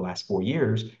overcome over the last 4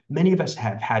 years, many of us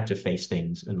have had to face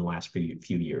things in the last few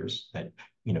years that,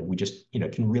 we just,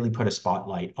 can really put a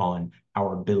spotlight on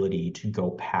our ability to go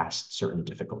past certain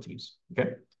difficulties.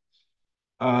 Okay.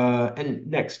 And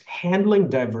next, handling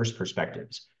diverse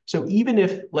perspectives. So even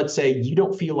if, let's say, you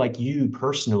don't feel like you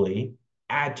personally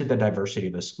add to the diversity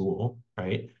of the school,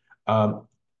 right?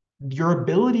 Your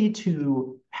ability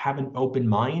to have an open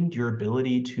mind, your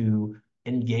ability to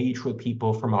engage with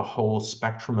people from a whole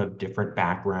spectrum of different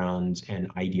backgrounds and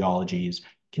ideologies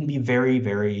can be very,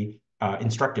 very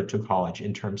instructive to college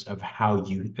in terms of how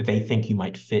they think you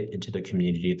might fit into the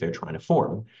community that they're trying to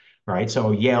form, right?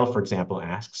 So Yale, for example,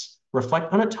 asks,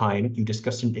 reflect on a time you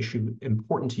discussed an issue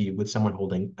important to you with someone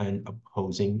holding an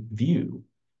opposing view.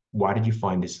 Why did you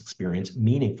find this experience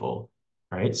meaningful,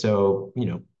 right? So,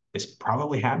 this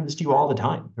probably happens to you all the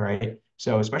time, right?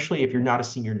 So especially if you're not a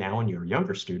senior now and you're a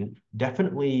younger student,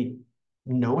 definitely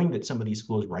knowing that some of these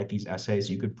schools write these essays,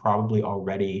 you could probably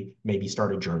already maybe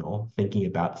start a journal thinking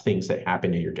about things that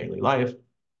happen in your daily life.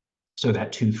 So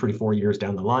that 2, 3, 4 years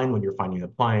down the line, when you're finally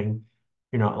applying,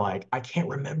 you're not like, I can't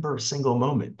remember a single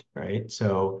moment, right?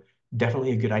 So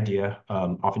definitely a good idea.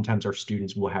 Oftentimes our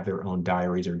students will have their own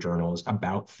diaries or journals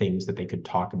about things that they could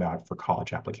talk about for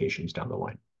college applications down the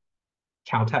line.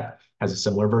 Caltech has a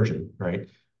similar version, right?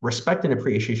 Respect and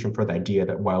appreciation for the idea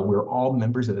that while we're all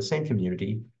members of the same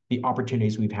community, the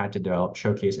opportunities we've had to develop,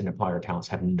 showcase, and apply our talents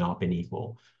have not been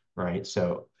equal, right?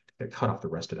 So I cut off the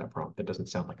rest of that prompt. That doesn't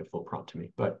sound like a full prompt to me.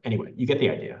 But anyway, you get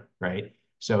the idea, right?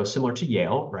 So similar to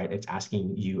Yale, right? It's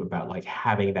asking you about like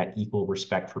having that equal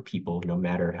respect for people, no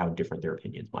matter how different their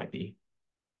opinions might be.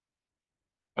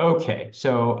 Okay,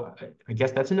 so I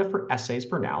guess that's enough for essays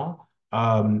for now.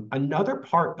 Another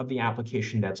part of the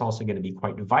application that's also going to be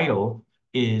quite vital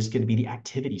is going to be the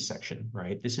activity section,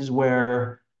 right? This is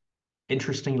where,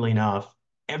 interestingly enough,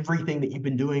 everything that you've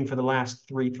been doing for the last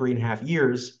 3.5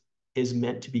 years is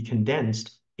meant to be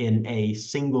condensed in a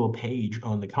single page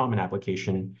on the Common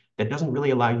Application that doesn't really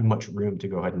allow you much room to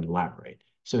go ahead and elaborate.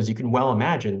 So as you can well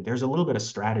imagine, there's a little bit of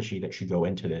strategy that should go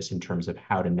into this in terms of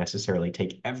how to necessarily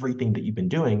take everything that you've been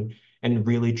doing and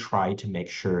really try to make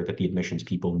sure that the admissions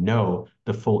people know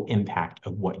the full impact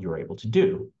of what you're able to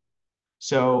do.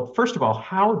 So first of all,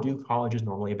 how do colleges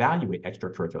normally evaluate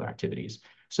extracurricular activities?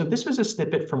 So this was a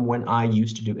snippet from when I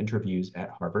used to do interviews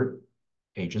at Harvard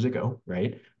ages ago,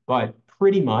 right? But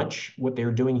pretty much what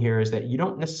they're doing here is that you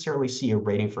don't necessarily see a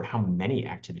rating for how many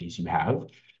activities you have.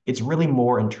 It's really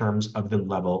more in terms of the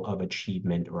level of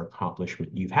achievement or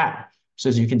accomplishment you've had. So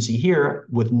as you can see here,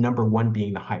 with number one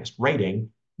being the highest rating,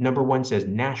 number one says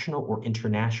national or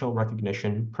international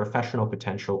recognition, professional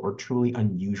potential, or truly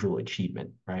unusual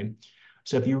achievement, right?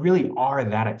 So if you really are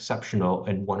that exceptional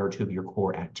in one or two of your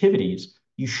core activities,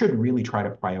 you should really try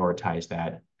to prioritize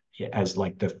that as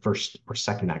like the first or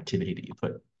second activity that you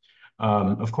put.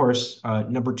 Of course,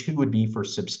 number two would be for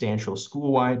substantial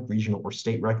school-wide, regional, or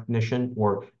state recognition,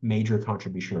 or major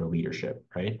contribution or leadership,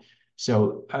 right?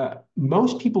 So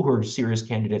most people who are serious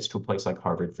candidates to a place like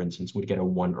Harvard, for instance, would get a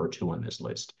 1 or 2 on this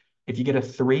list. If you get a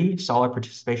 3, solid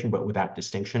participation, but without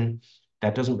distinction,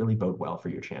 that doesn't really bode well for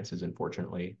your chances,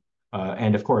 unfortunately.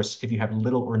 And of course, if you have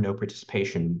little or no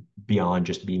participation beyond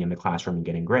just being in the classroom and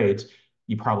getting grades,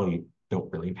 you probably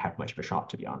don't really have much of a shot,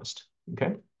 to be honest.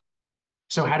 Okay.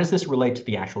 So how does this relate to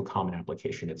the actual Common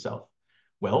Application itself?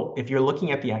 Well, if you're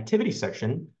looking at the activity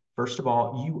section, first of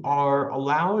all, you are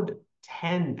allowed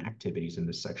 10 activities in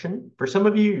this section. For some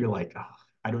of you, you're like, oh,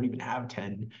 I don't even have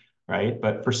 10. right?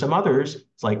 But for some others,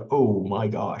 it's like, oh my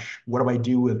gosh, what do I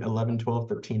do with 11, 12,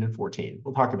 13, and 14?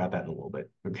 We'll talk about that in a little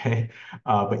bit, okay?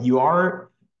 But you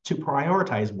are to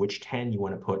prioritize which 10 you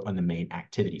want to put on the main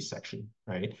activities section,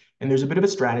 right? And there's a bit of a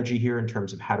strategy here in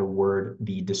terms of how to word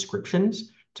the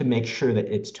descriptions to make sure that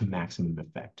it's to maximum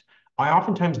effect. I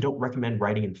oftentimes don't recommend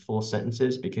writing in full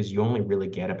sentences because you only really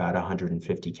get about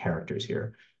 150 characters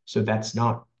here. So that's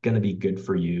not going to be good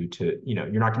for you to, you're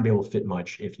not going to be able to fit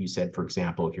much if you said, for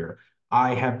example, here,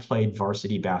 I have played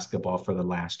varsity basketball for the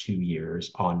last 2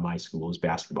 years on my school's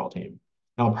basketball team.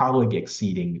 I'll probably be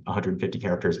exceeding 150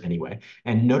 characters anyway.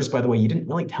 And notice, by the way, you didn't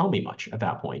really tell me much at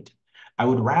that point. I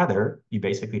would rather you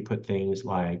basically put things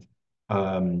like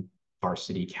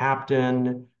varsity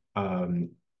captain.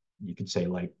 You could say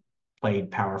like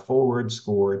played power forward,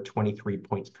 scored 23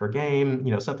 points per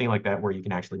game, something like that, where you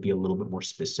can actually be a little bit more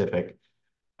specific,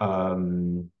 as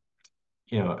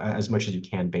much as you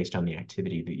can based on the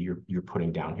activity that you're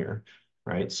putting down here,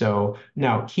 right? So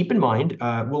now keep in mind,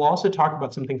 we'll also talk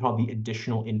about something called the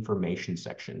additional information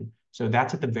section. So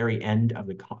that's at the very end of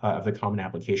the common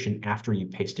application after you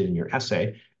paste it in your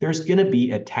essay. There's going to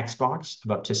be a text box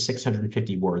of up to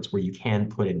 650 words where you can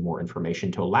put in more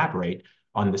information to elaborate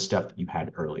on the stuff that you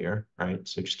had earlier, right?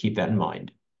 So just keep that in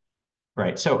mind.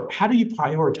 Right. So how do you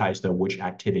prioritize, though, which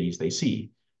activities they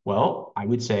see? Well, I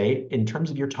would say in terms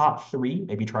of your top three,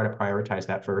 maybe try to prioritize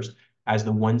that first as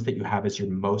the ones that you have as your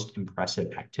most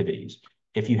impressive activities.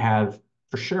 If you have,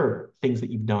 for sure, things that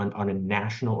you've done on a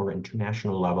national or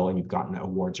international level and you've gotten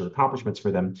awards or accomplishments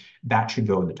for them, that should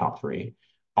go in the top three.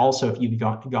 Also, if you've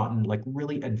gotten like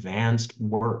really advanced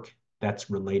work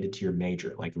that's related to your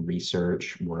major, like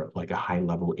research or like a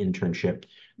high-level internship,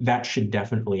 that should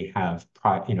definitely have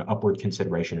upward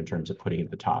consideration in terms of putting it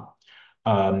at the top.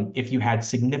 If you had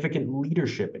significant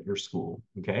leadership at your school,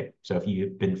 okay? So if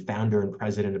you've been founder and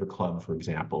president of a club, for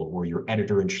example, or you're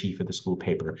editor-in-chief of the school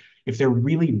paper, if they're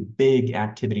really big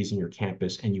activities in your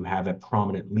campus and you have a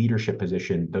prominent leadership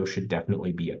position, those should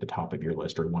definitely be at the top of your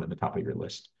list or one at the top of your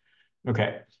list.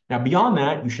 Okay, now beyond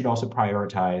that, you should also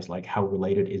prioritize like how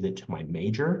related is it to my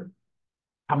major?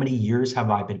 How many years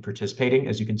have I been participating?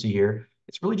 As you can see here,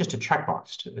 it's really just a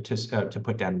checkbox to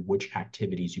put down which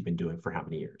activities you've been doing for how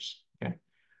many years, okay?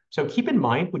 So keep in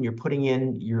mind when you're putting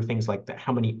in your things like that,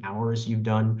 how many hours you've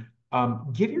done,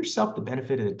 give yourself the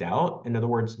benefit of the doubt. In other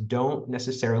words, don't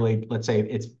necessarily, let's say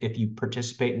if you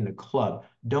participate in a club,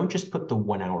 don't just put the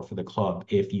 1 hour for the club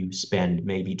if you spend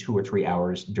maybe 2 or 3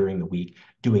 hours during the week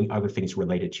doing other things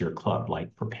related to your club,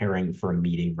 like preparing for a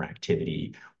meeting or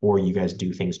activity, or you guys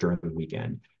do things during the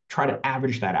weekend. Try to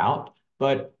average that out.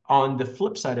 But on the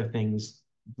flip side of things,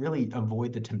 really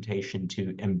avoid the temptation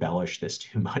to embellish this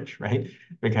too much, right?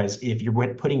 Because if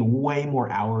you're putting way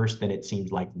more hours than it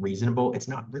seems like reasonable, it's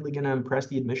not really going to impress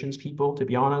the admissions people, to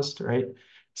be honest, right?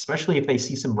 Especially if they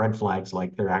see some red flags,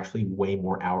 like there are actually way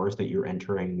more hours that you're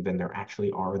entering than there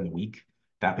actually are in the week.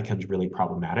 That becomes really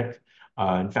problematic.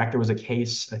 In fact, there was a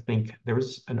case, I think there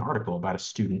was an article about a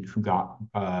student who got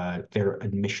their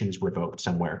admissions revoked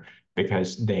somewhere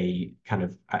because they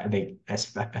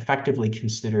effectively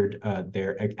considered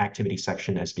their activity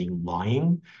section as being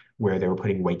lying, where they were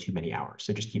putting way too many hours.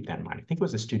 So just keep that in mind. I think it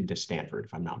was a student at Stanford,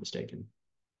 if I'm not mistaken.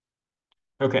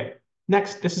 Okay,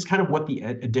 next, this is kind of what the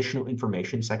additional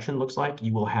information section looks like.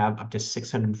 You will have up to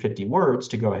 650 words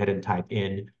to go ahead and type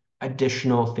in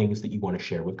additional things that you want to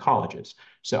share with colleges.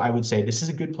 So I would say this is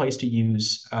a good place to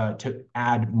use to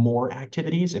add more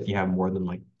activities if you have more than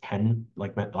like 10,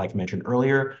 like mentioned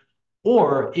earlier,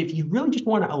 or if you really just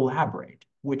want to elaborate,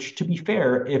 which to be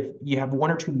fair, if you have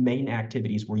 1 or 2 main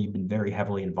activities where you've been very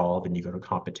heavily involved and you go to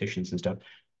competitions and stuff,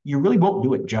 you really won't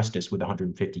do it justice with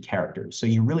 150 characters. So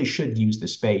you really should use the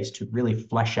space to really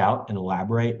flesh out and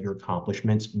elaborate your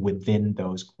accomplishments within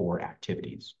those core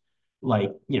activities.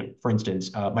 Like, for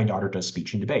instance, my daughter does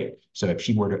speech and debate. So if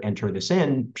she were to enter this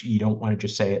in, you don't want to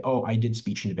just say, oh, I did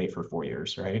speech and debate for 4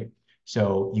 years, right?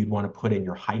 So you'd want to put in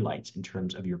your highlights in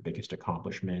terms of your biggest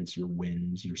accomplishments, your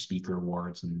wins, your speaker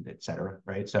awards, and et cetera,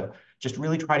 right? So just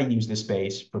really try to use this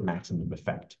space for maximum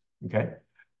effect, okay?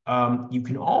 You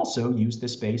can also use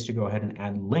this space to go ahead and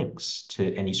add links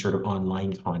to any sort of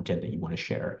online content that you want to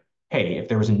share. Hey, if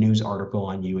there was a news article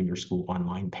on you in your school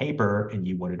online paper and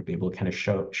you wanted to be able to kind of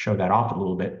show that off a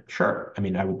little bit, sure. I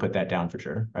mean, I would put that down for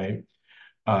sure, right?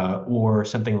 Or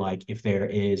something like if there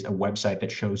is a website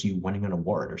that shows you winning an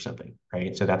award or something,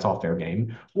 right? So that's all fair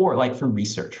game. Or like through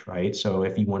research, right? So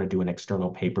if you want to do an external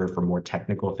paper for more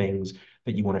technical things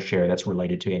that you want to share that's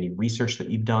related to any research that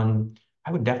you've done,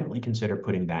 I would definitely consider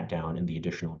putting that down in the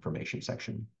additional information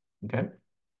section, okay?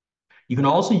 You can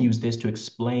also use this to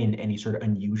explain any sort of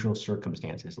unusual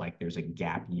circumstances, like there's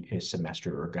a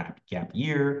semester or gap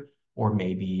year, or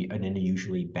maybe an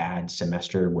unusually bad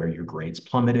semester where your grades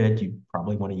plummeted. You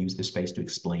probably want to use this space to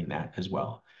explain that as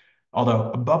well.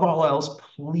 Although above all else,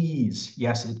 please,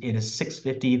 yes, it is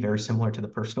 650, very similar to the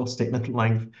personal statement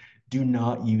length. Do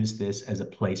not use this as a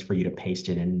place for you to paste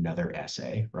in another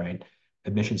essay, right?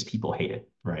 Admissions people hate it,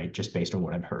 right? Just based on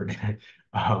what I've heard.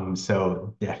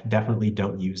 So definitely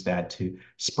don't use that to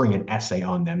spring an essay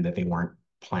on them that they weren't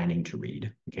planning to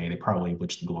read. Okay, they probably would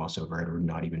just gloss over it or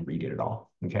not even read it at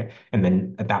all. Okay, and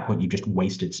then at that point you just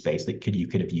wasted space that you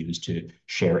could have used to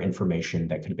share information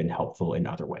that could have been helpful in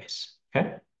other ways.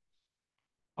 Okay.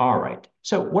 All right.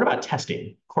 So what about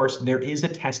testing? Of course, there is a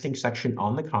testing section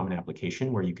on the Common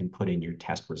Application where you can put in your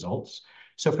test results.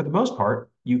 So for the most part,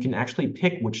 you can actually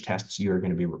pick which tests you're going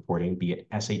to be reporting, be it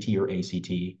SAT or ACT,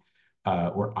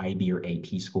 or IB or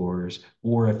AP scores,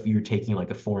 or if you're taking like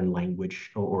a foreign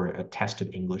language or a test of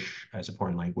English as a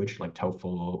foreign language, like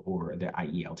TOEFL or the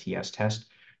IELTS test,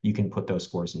 you can put those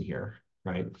scores in here,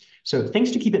 right? So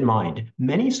things to keep in mind,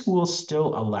 many schools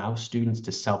still allow students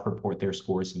to self-report their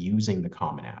scores using the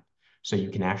Common App. So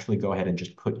you can actually go ahead and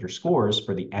just put your scores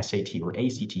for the SAT or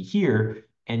ACT here,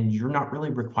 and you're not really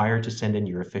required to send in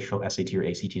your official SAT or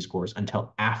ACT scores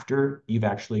until after you've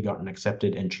actually gotten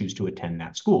accepted and choose to attend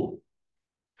that school.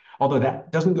 Although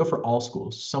that doesn't go for all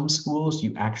schools. Some schools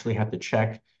you actually have to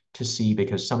check to see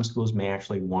because some schools may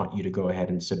actually want you to go ahead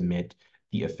and submit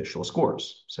the official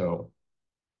scores. So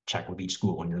check with each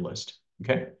school on your list,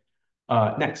 okay?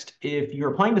 Next, if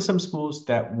you're applying to some schools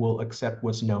that will accept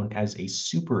what's known as a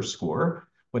super score,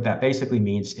 what that basically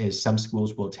means is some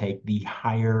schools will take the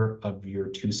higher of your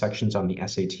two sections on the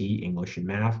SAT, English and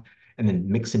math, and then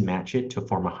mix and match it to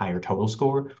form a higher total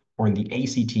score. Or in the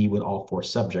ACT with all 4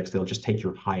 subjects, they'll just take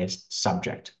your highest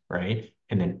subject, right?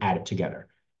 And then add it together.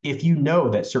 If you know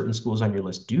that certain schools on your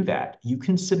list do that, you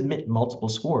can submit multiple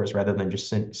scores rather than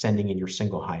just sending in your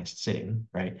single highest sitting,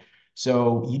 right?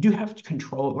 So you do have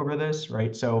control over this,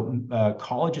 right? So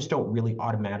colleges don't really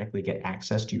automatically get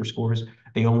access to your scores.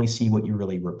 They only see what you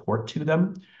really report to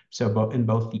them. So in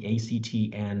both the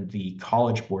ACT and the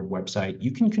College Board website,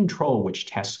 you can control which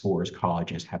test scores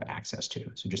colleges have access to.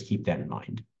 So just keep that in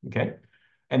mind, okay?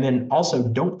 And then also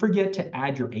don't forget to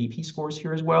add your AP scores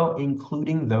here as well,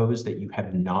 including those that you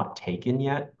have not taken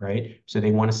yet, right? So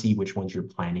they want to see which ones you're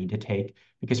planning to take,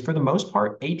 because for the most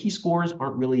part, AP scores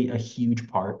aren't really a huge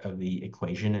part of the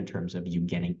equation in terms of you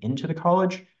getting into the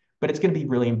college, but it's going to be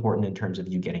really important in terms of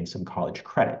you getting some college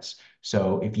credits.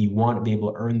 So if you want to be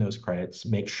able to earn those credits,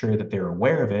 make sure that they're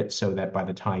aware of it so that by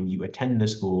the time you attend the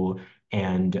school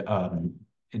and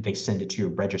they send it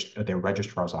to their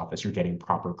registrar's office, you're getting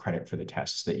proper credit for the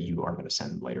tests that you are going to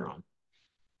send later on.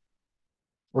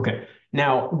 Okay,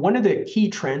 now one of the key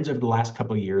trends over the last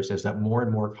couple of years is that more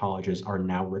and more colleges are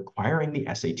now requiring the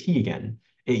SAT again.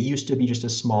 It used to be just a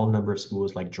small number of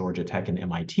schools like Georgia Tech and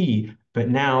MIT, but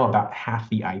now about half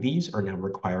the Ivies are now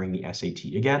requiring the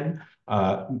SAT again,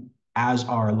 as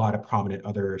are a lot of prominent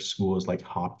other schools like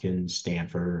Hopkins,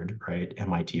 Stanford, right?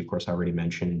 MIT, of course, I already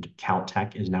mentioned.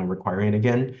 Caltech is now requiring it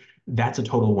again. That's a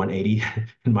total 180,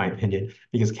 in my opinion,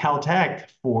 because Caltech,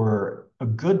 for a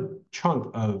good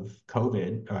chunk of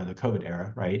COVID, the COVID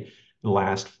era, right, the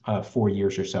last 4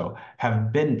 years or so,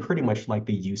 have been pretty much like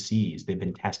the UCs. They've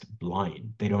been test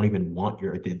blind. They don't even want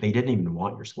they didn't even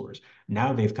want your scores.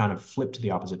 Now they've kind of flipped to the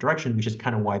opposite direction, which is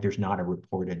kind of why there's not a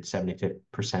reported 75th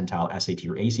percentile SAT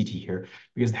or ACT here,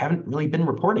 because they haven't really been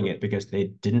reporting it because they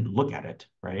didn't look at it,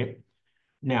 right?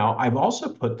 Now, I've also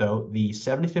put, though, the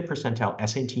 75th percentile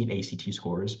SAT and ACT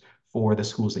scores for the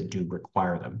schools that do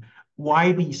require them.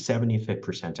 Why the 75th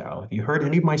percentile? If you heard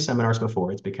any of my seminars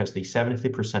before, it's because the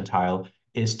 75th percentile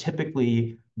is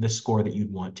typically the score that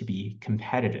you'd want to be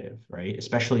competitive, right?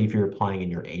 Especially if you're applying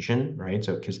and you're Asian, right?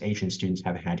 So because Asian students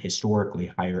have had historically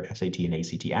higher SAT and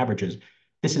ACT averages,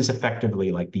 this is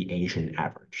effectively like the Asian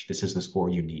average. This is the score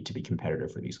you need to be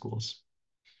competitive for these schools.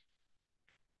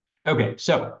 Okay,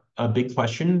 so a big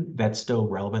question that's still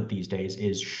relevant these days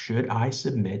is, should I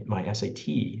submit my SAT,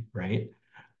 right?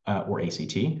 Or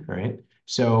ACT, right?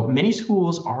 So many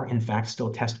schools are in fact still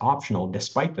test optional,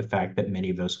 despite the fact that many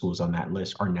of those schools on that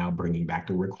list are now bringing back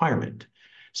the requirement.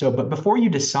 So, but before you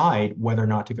decide whether or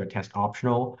not to go test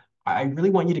optional, I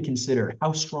really want you to consider,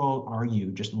 how strong are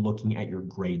you just looking at your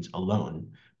grades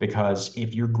alone? Because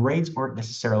if your grades aren't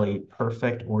necessarily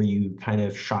perfect, or you kind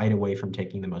of shied away from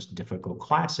taking the most difficult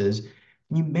classes,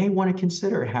 you may want to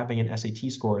consider having an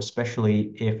SAT score,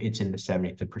 especially if it's in the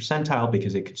 70th percentile,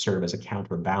 because it could serve as a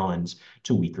counterbalance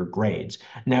to weaker grades.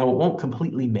 Now, it won't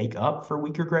completely make up for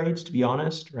weaker grades, to be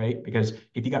honest, right? Because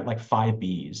if you got like 5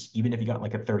 Bs, even if you got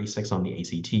like a 36 on the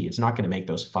ACT, it's not going to make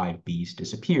those 5 Bs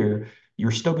disappear.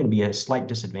 You're still going to be at a slight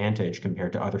disadvantage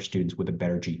compared to other students with a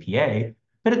better GPA,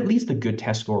 but at least a good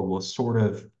test score will sort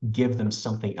of give them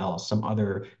something else, some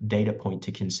other data point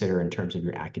to consider in terms of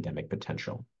your academic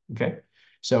potential, okay?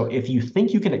 So if you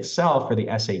think you can excel for the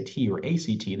SAT or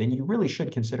ACT, then you really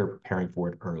should consider preparing for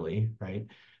it early, right?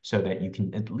 So that you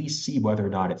can at least see whether or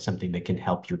not it's something that can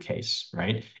help your case,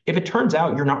 right? If it turns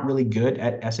out you're not really good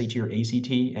at SAT or ACT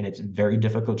and it's very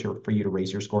difficult for you to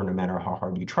raise your score no matter how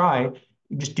hard you try,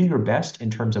 you just do your best in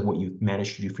terms of what you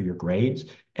managed to do for your grades.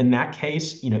 In that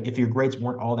case, if your grades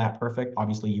weren't all that perfect,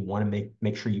 obviously you want to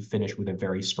make sure you finish with a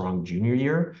very strong junior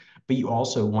year, but you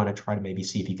also want to try to maybe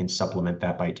see if you can supplement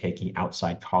that by taking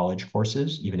outside college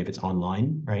courses, even if it's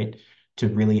online, right? To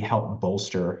really help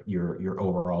bolster your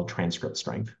overall transcript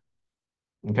strength.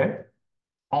 Okay.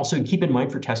 Also, keep in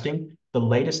mind for testing, the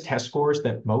latest test scores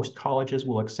that most colleges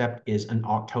will accept is an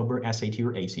October SAT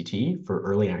or ACT for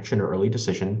early action or early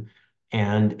decision,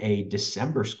 and a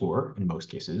December score in most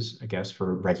cases, I guess,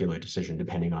 for regular decision,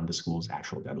 depending on the school's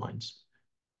actual deadlines.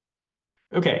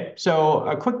 Okay, so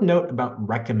a quick note about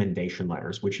recommendation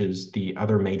letters, which is the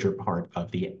other major part of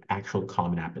the actual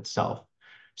Common App itself.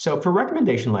 So for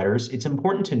recommendation letters, it's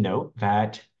important to note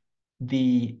that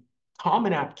the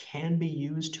Common App can be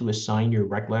used to assign your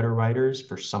rec letter writers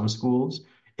for some schools.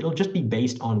 It'll just be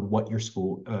based on what your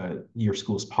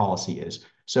school's policy is.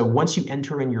 So once you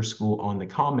enter in your school on the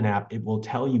Common App, it will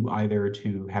tell you either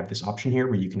to have this option here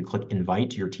where you can click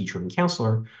invite to your teacher and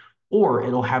counselor, or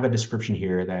it'll have a description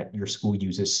here that your school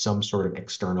uses some sort of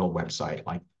external website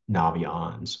like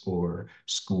Naviance or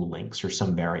School Links or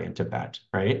some variant of that,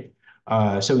 right?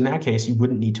 So in that case, you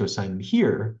wouldn't need to assign them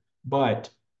here, but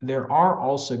there are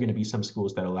also going to be some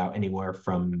schools that allow anywhere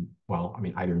from, well, I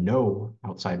mean, either no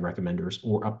outside recommenders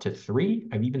or up to 3.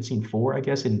 I've even seen 4, I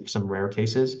guess, in some rare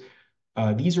cases.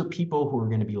 These are people who are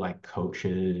going to be like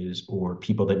coaches or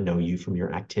people that know you from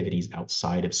your activities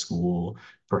outside of school,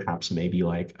 perhaps maybe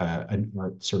like an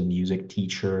arts or music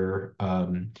teacher,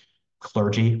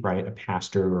 clergy, right? A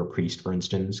pastor or a priest, for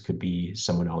instance, could be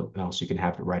someone else you can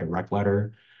have to write a rec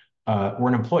letter, or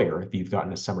an employer if you've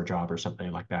gotten a summer job or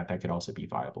something like that, that could also be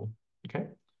viable, okay?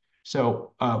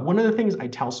 So one of the things I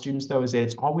tell students, though, is that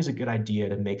it's always a good idea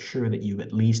to make sure that you've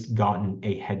at least gotten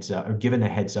a heads up or given a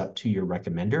heads up to your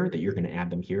recommender that you're going to add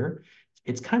them here.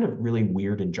 It's kind of really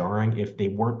weird and jarring if they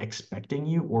weren't expecting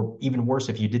you, or even worse,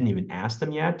 if you didn't even ask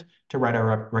them yet to write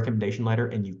a recommendation letter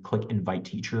and you click invite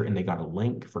teacher and they got a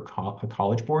link for a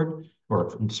college board,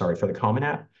 or sorry, for the Common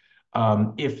App.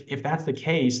 If that's the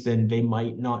case, then they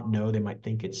might not know, they might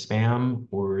think it's spam,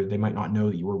 or they might not know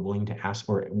that you were willing to ask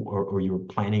or you were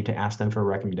planning to ask them for a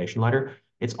recommendation letter.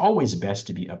 It's always best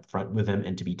to be upfront with them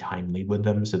and to be timely with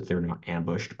them so that they're not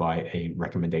ambushed by a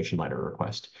recommendation letter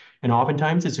request. And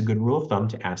oftentimes it's a good rule of thumb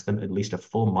to ask them at least a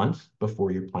full month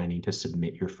before you're planning to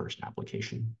submit your first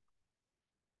application.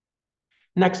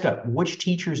 Next up, which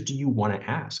teachers do you want to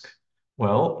ask?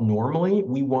 Well, normally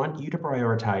we want you to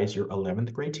prioritize your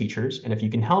 11th grade teachers, and if you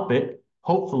can help it,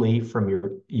 hopefully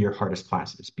from your hardest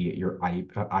classes, be it your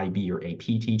IB or AP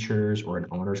teachers or an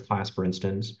honors class, for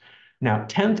instance. Now,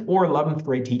 10th or 11th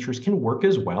grade teachers can work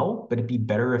as well, but it'd be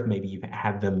better if maybe you've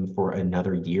had them for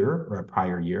another year or a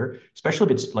prior year, especially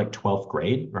if it's like 12th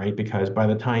grade, right? Because by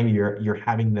the time you're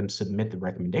having them submit the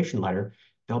recommendation letter,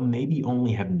 they'll maybe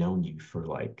only have known you for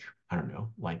like, I don't know,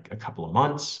 like a couple of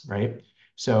months, right?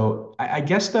 So I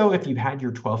guess, though, if you've had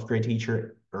your 12th grade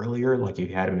teacher earlier, like you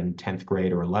had him in 10th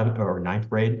grade or 11th or 9th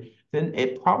grade, then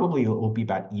it probably will be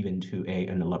about even to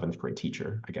an 11th grade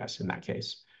teacher, I guess, in that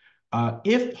case.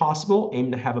 If possible,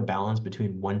 aim to have a balance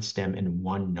between one STEM and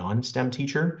one non-STEM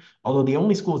teacher, although the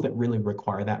only schools that really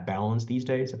require that balance these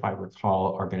days, if I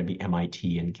recall, are going to be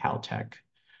MIT and Caltech.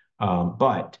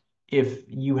 But if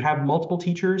you have multiple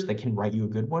teachers that can write you a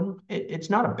good one, it's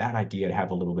not a bad idea to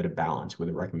have a little bit of balance with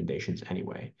the recommendations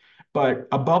anyway. But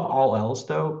above all else,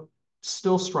 though,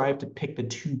 still strive to pick the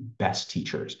 2 best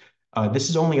teachers. This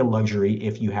is only a luxury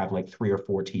if you have like 3 or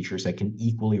 4 teachers that can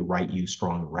equally write you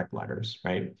strong rec letters,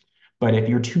 right? But if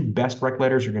your 2 best rec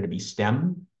letters are going to be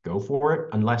STEM, go for it,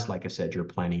 unless, like I said, you're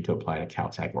planning to apply to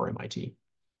Caltech or MIT.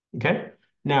 Okay?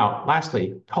 Now,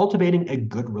 lastly, cultivating a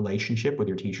good relationship with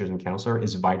your teachers and counselor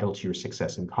is vital to your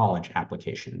success in college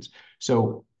applications.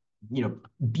 So,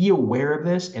 be aware of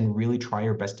this and really try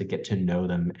your best to get to know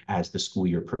them as the school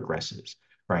year progresses,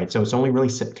 right? So it's only really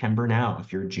September now.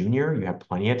 If you're a junior, you have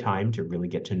plenty of time to really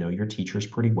get to know your teachers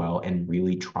pretty well and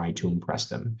really try to impress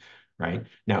them, right?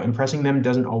 Now, impressing them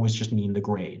doesn't always just mean the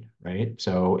grade, right?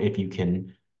 So if you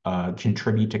can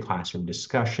contribute to classroom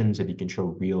discussions, if you can show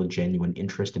real, genuine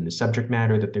interest in the subject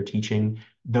matter that they're teaching,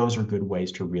 those are good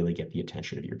ways to really get the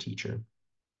attention of your teacher.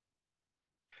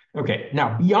 Okay,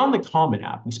 now beyond the Common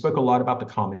App, we spoke a lot about the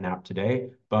Common App today,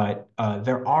 but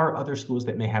there are other schools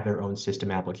that may have their own system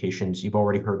applications. You've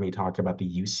already heard me talk about the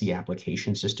UC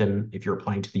application system. If you're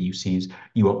applying to the UCs,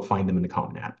 you won't find them in the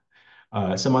Common App.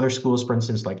 Some other schools, for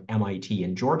instance, like MIT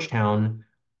and Georgetown,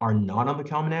 are not on the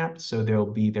Common App, so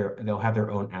they'll have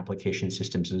their own application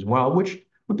systems as well, which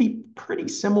would be pretty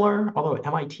similar, although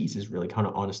MIT's is really kind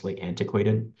of honestly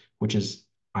antiquated, which is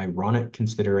ironic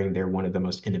considering they're one of the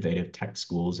most innovative tech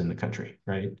schools in the country,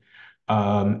 right?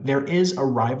 There is a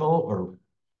rival, or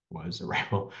was a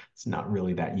rival, it's not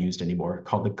really that used anymore,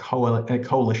 called the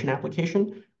coalition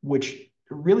application, which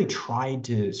really tried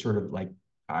to sort of like,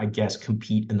 I guess,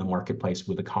 compete in the marketplace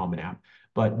with the Common App.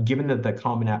 But given that the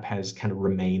Common App has kind of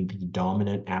remained the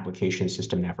dominant application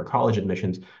system now for college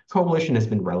admissions, Coalition has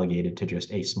been relegated to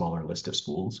just a smaller list of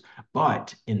schools.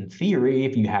 But in theory,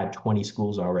 if you had 20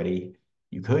 schools already,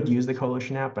 you could use the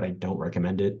Coalition app, but I don't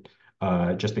recommend it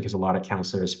just because a lot of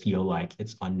counselors feel like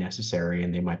it's unnecessary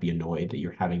and they might be annoyed that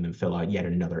you're having them fill out yet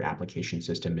another application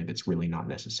system if it's really not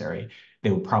necessary.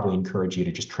 They would probably encourage you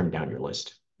to just trim down your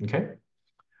list. Okay.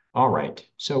 All right.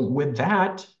 So with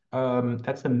that,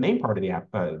 that's the main part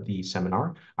of the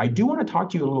seminar. I do want to talk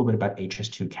to you a little bit about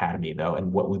HS2 Academy, though,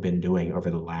 and what we've been doing over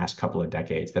the last couple of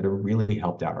decades that have really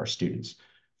helped out our students.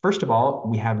 First of all,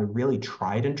 we have a really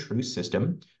tried and true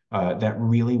system that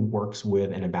really works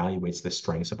with and evaluates the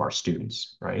strengths of our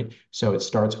students, right? So it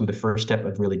starts with the first step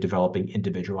of really developing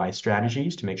individualized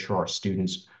strategies to make sure our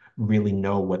students really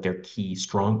know what their key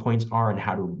strong points are and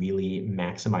how to really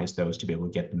maximize those to be able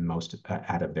to get the most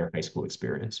out of their high school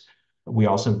experience. We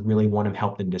also really want to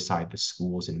help them decide the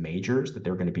schools and majors that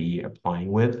they're going to be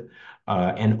applying with,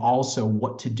 and also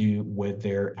what to do with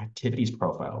their activities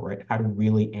profile, right? How to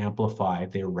really amplify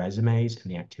their resumes in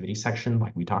the activity section,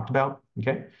 like we talked about,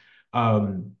 okay?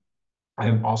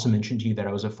 I've also mentioned to you that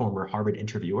I was a former Harvard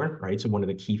interviewer, right? So one of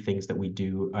the key things that we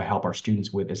do help our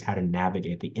students with is how to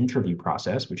navigate the interview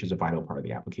process, which is a vital part of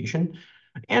the application.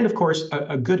 And of course,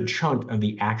 a good chunk of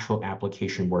the actual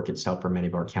application work itself for many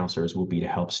of our counselors will be to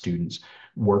help students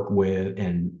work with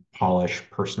and polish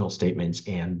personal statements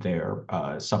and their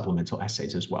supplemental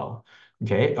essays as well.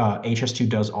 Okay, HS2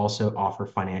 does also offer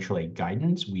financial aid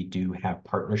guidance. We do have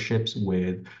partnerships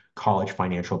with college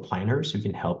financial planners who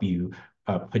can help you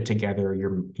put together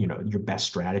your best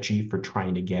strategy for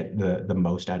trying to get the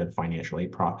most out of the financial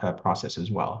aid process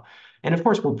as well. And of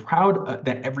course, we're proud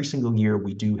that every single year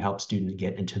we do help students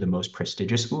get into the most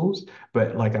prestigious schools.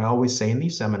 But like I always say in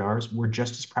these seminars, we're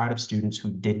just as proud of students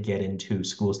who did get into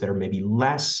schools that are maybe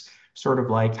less sort of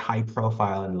like high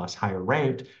profile and less higher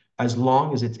ranked, as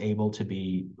long as it's able to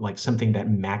be like something that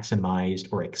maximized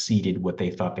or exceeded what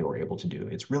they thought they were able to do.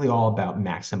 It's really all about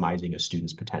maximizing a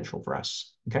student's potential for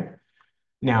us, okay?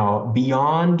 Now,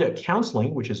 beyond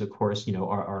counseling, which is, of course,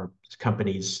 our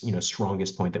company's,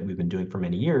 strongest point that we've been doing for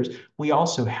many years, we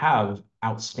also have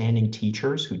outstanding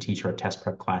teachers who teach our test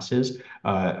prep classes.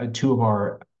 Two of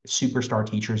our superstar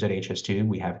teachers at HS2,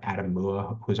 we have Adam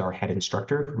Mua, who's our head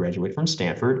instructor, who graduated from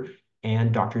Stanford,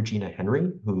 and Dr. Gina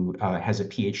Henry, who has a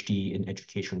PhD in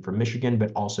education from Michigan,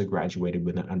 but also graduated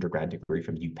with an undergrad degree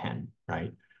from UPenn,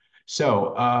 right?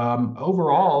 So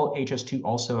overall, HS2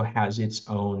 also has its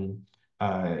own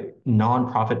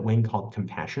nonprofit wing called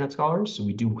Compassionate Scholars. So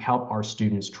we do help our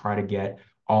students try to get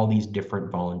all these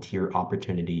different volunteer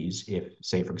opportunities if,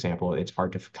 say, for example, it's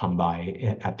hard to come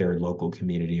by at their local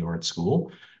community or at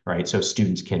school, right? So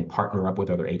students can partner up with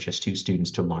other HS2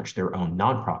 students to launch their own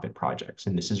nonprofit projects.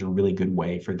 And this is a really good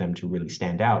way for them to really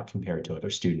stand out compared to other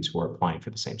students who are applying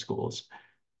for the same schools.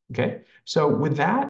 Okay, so with that,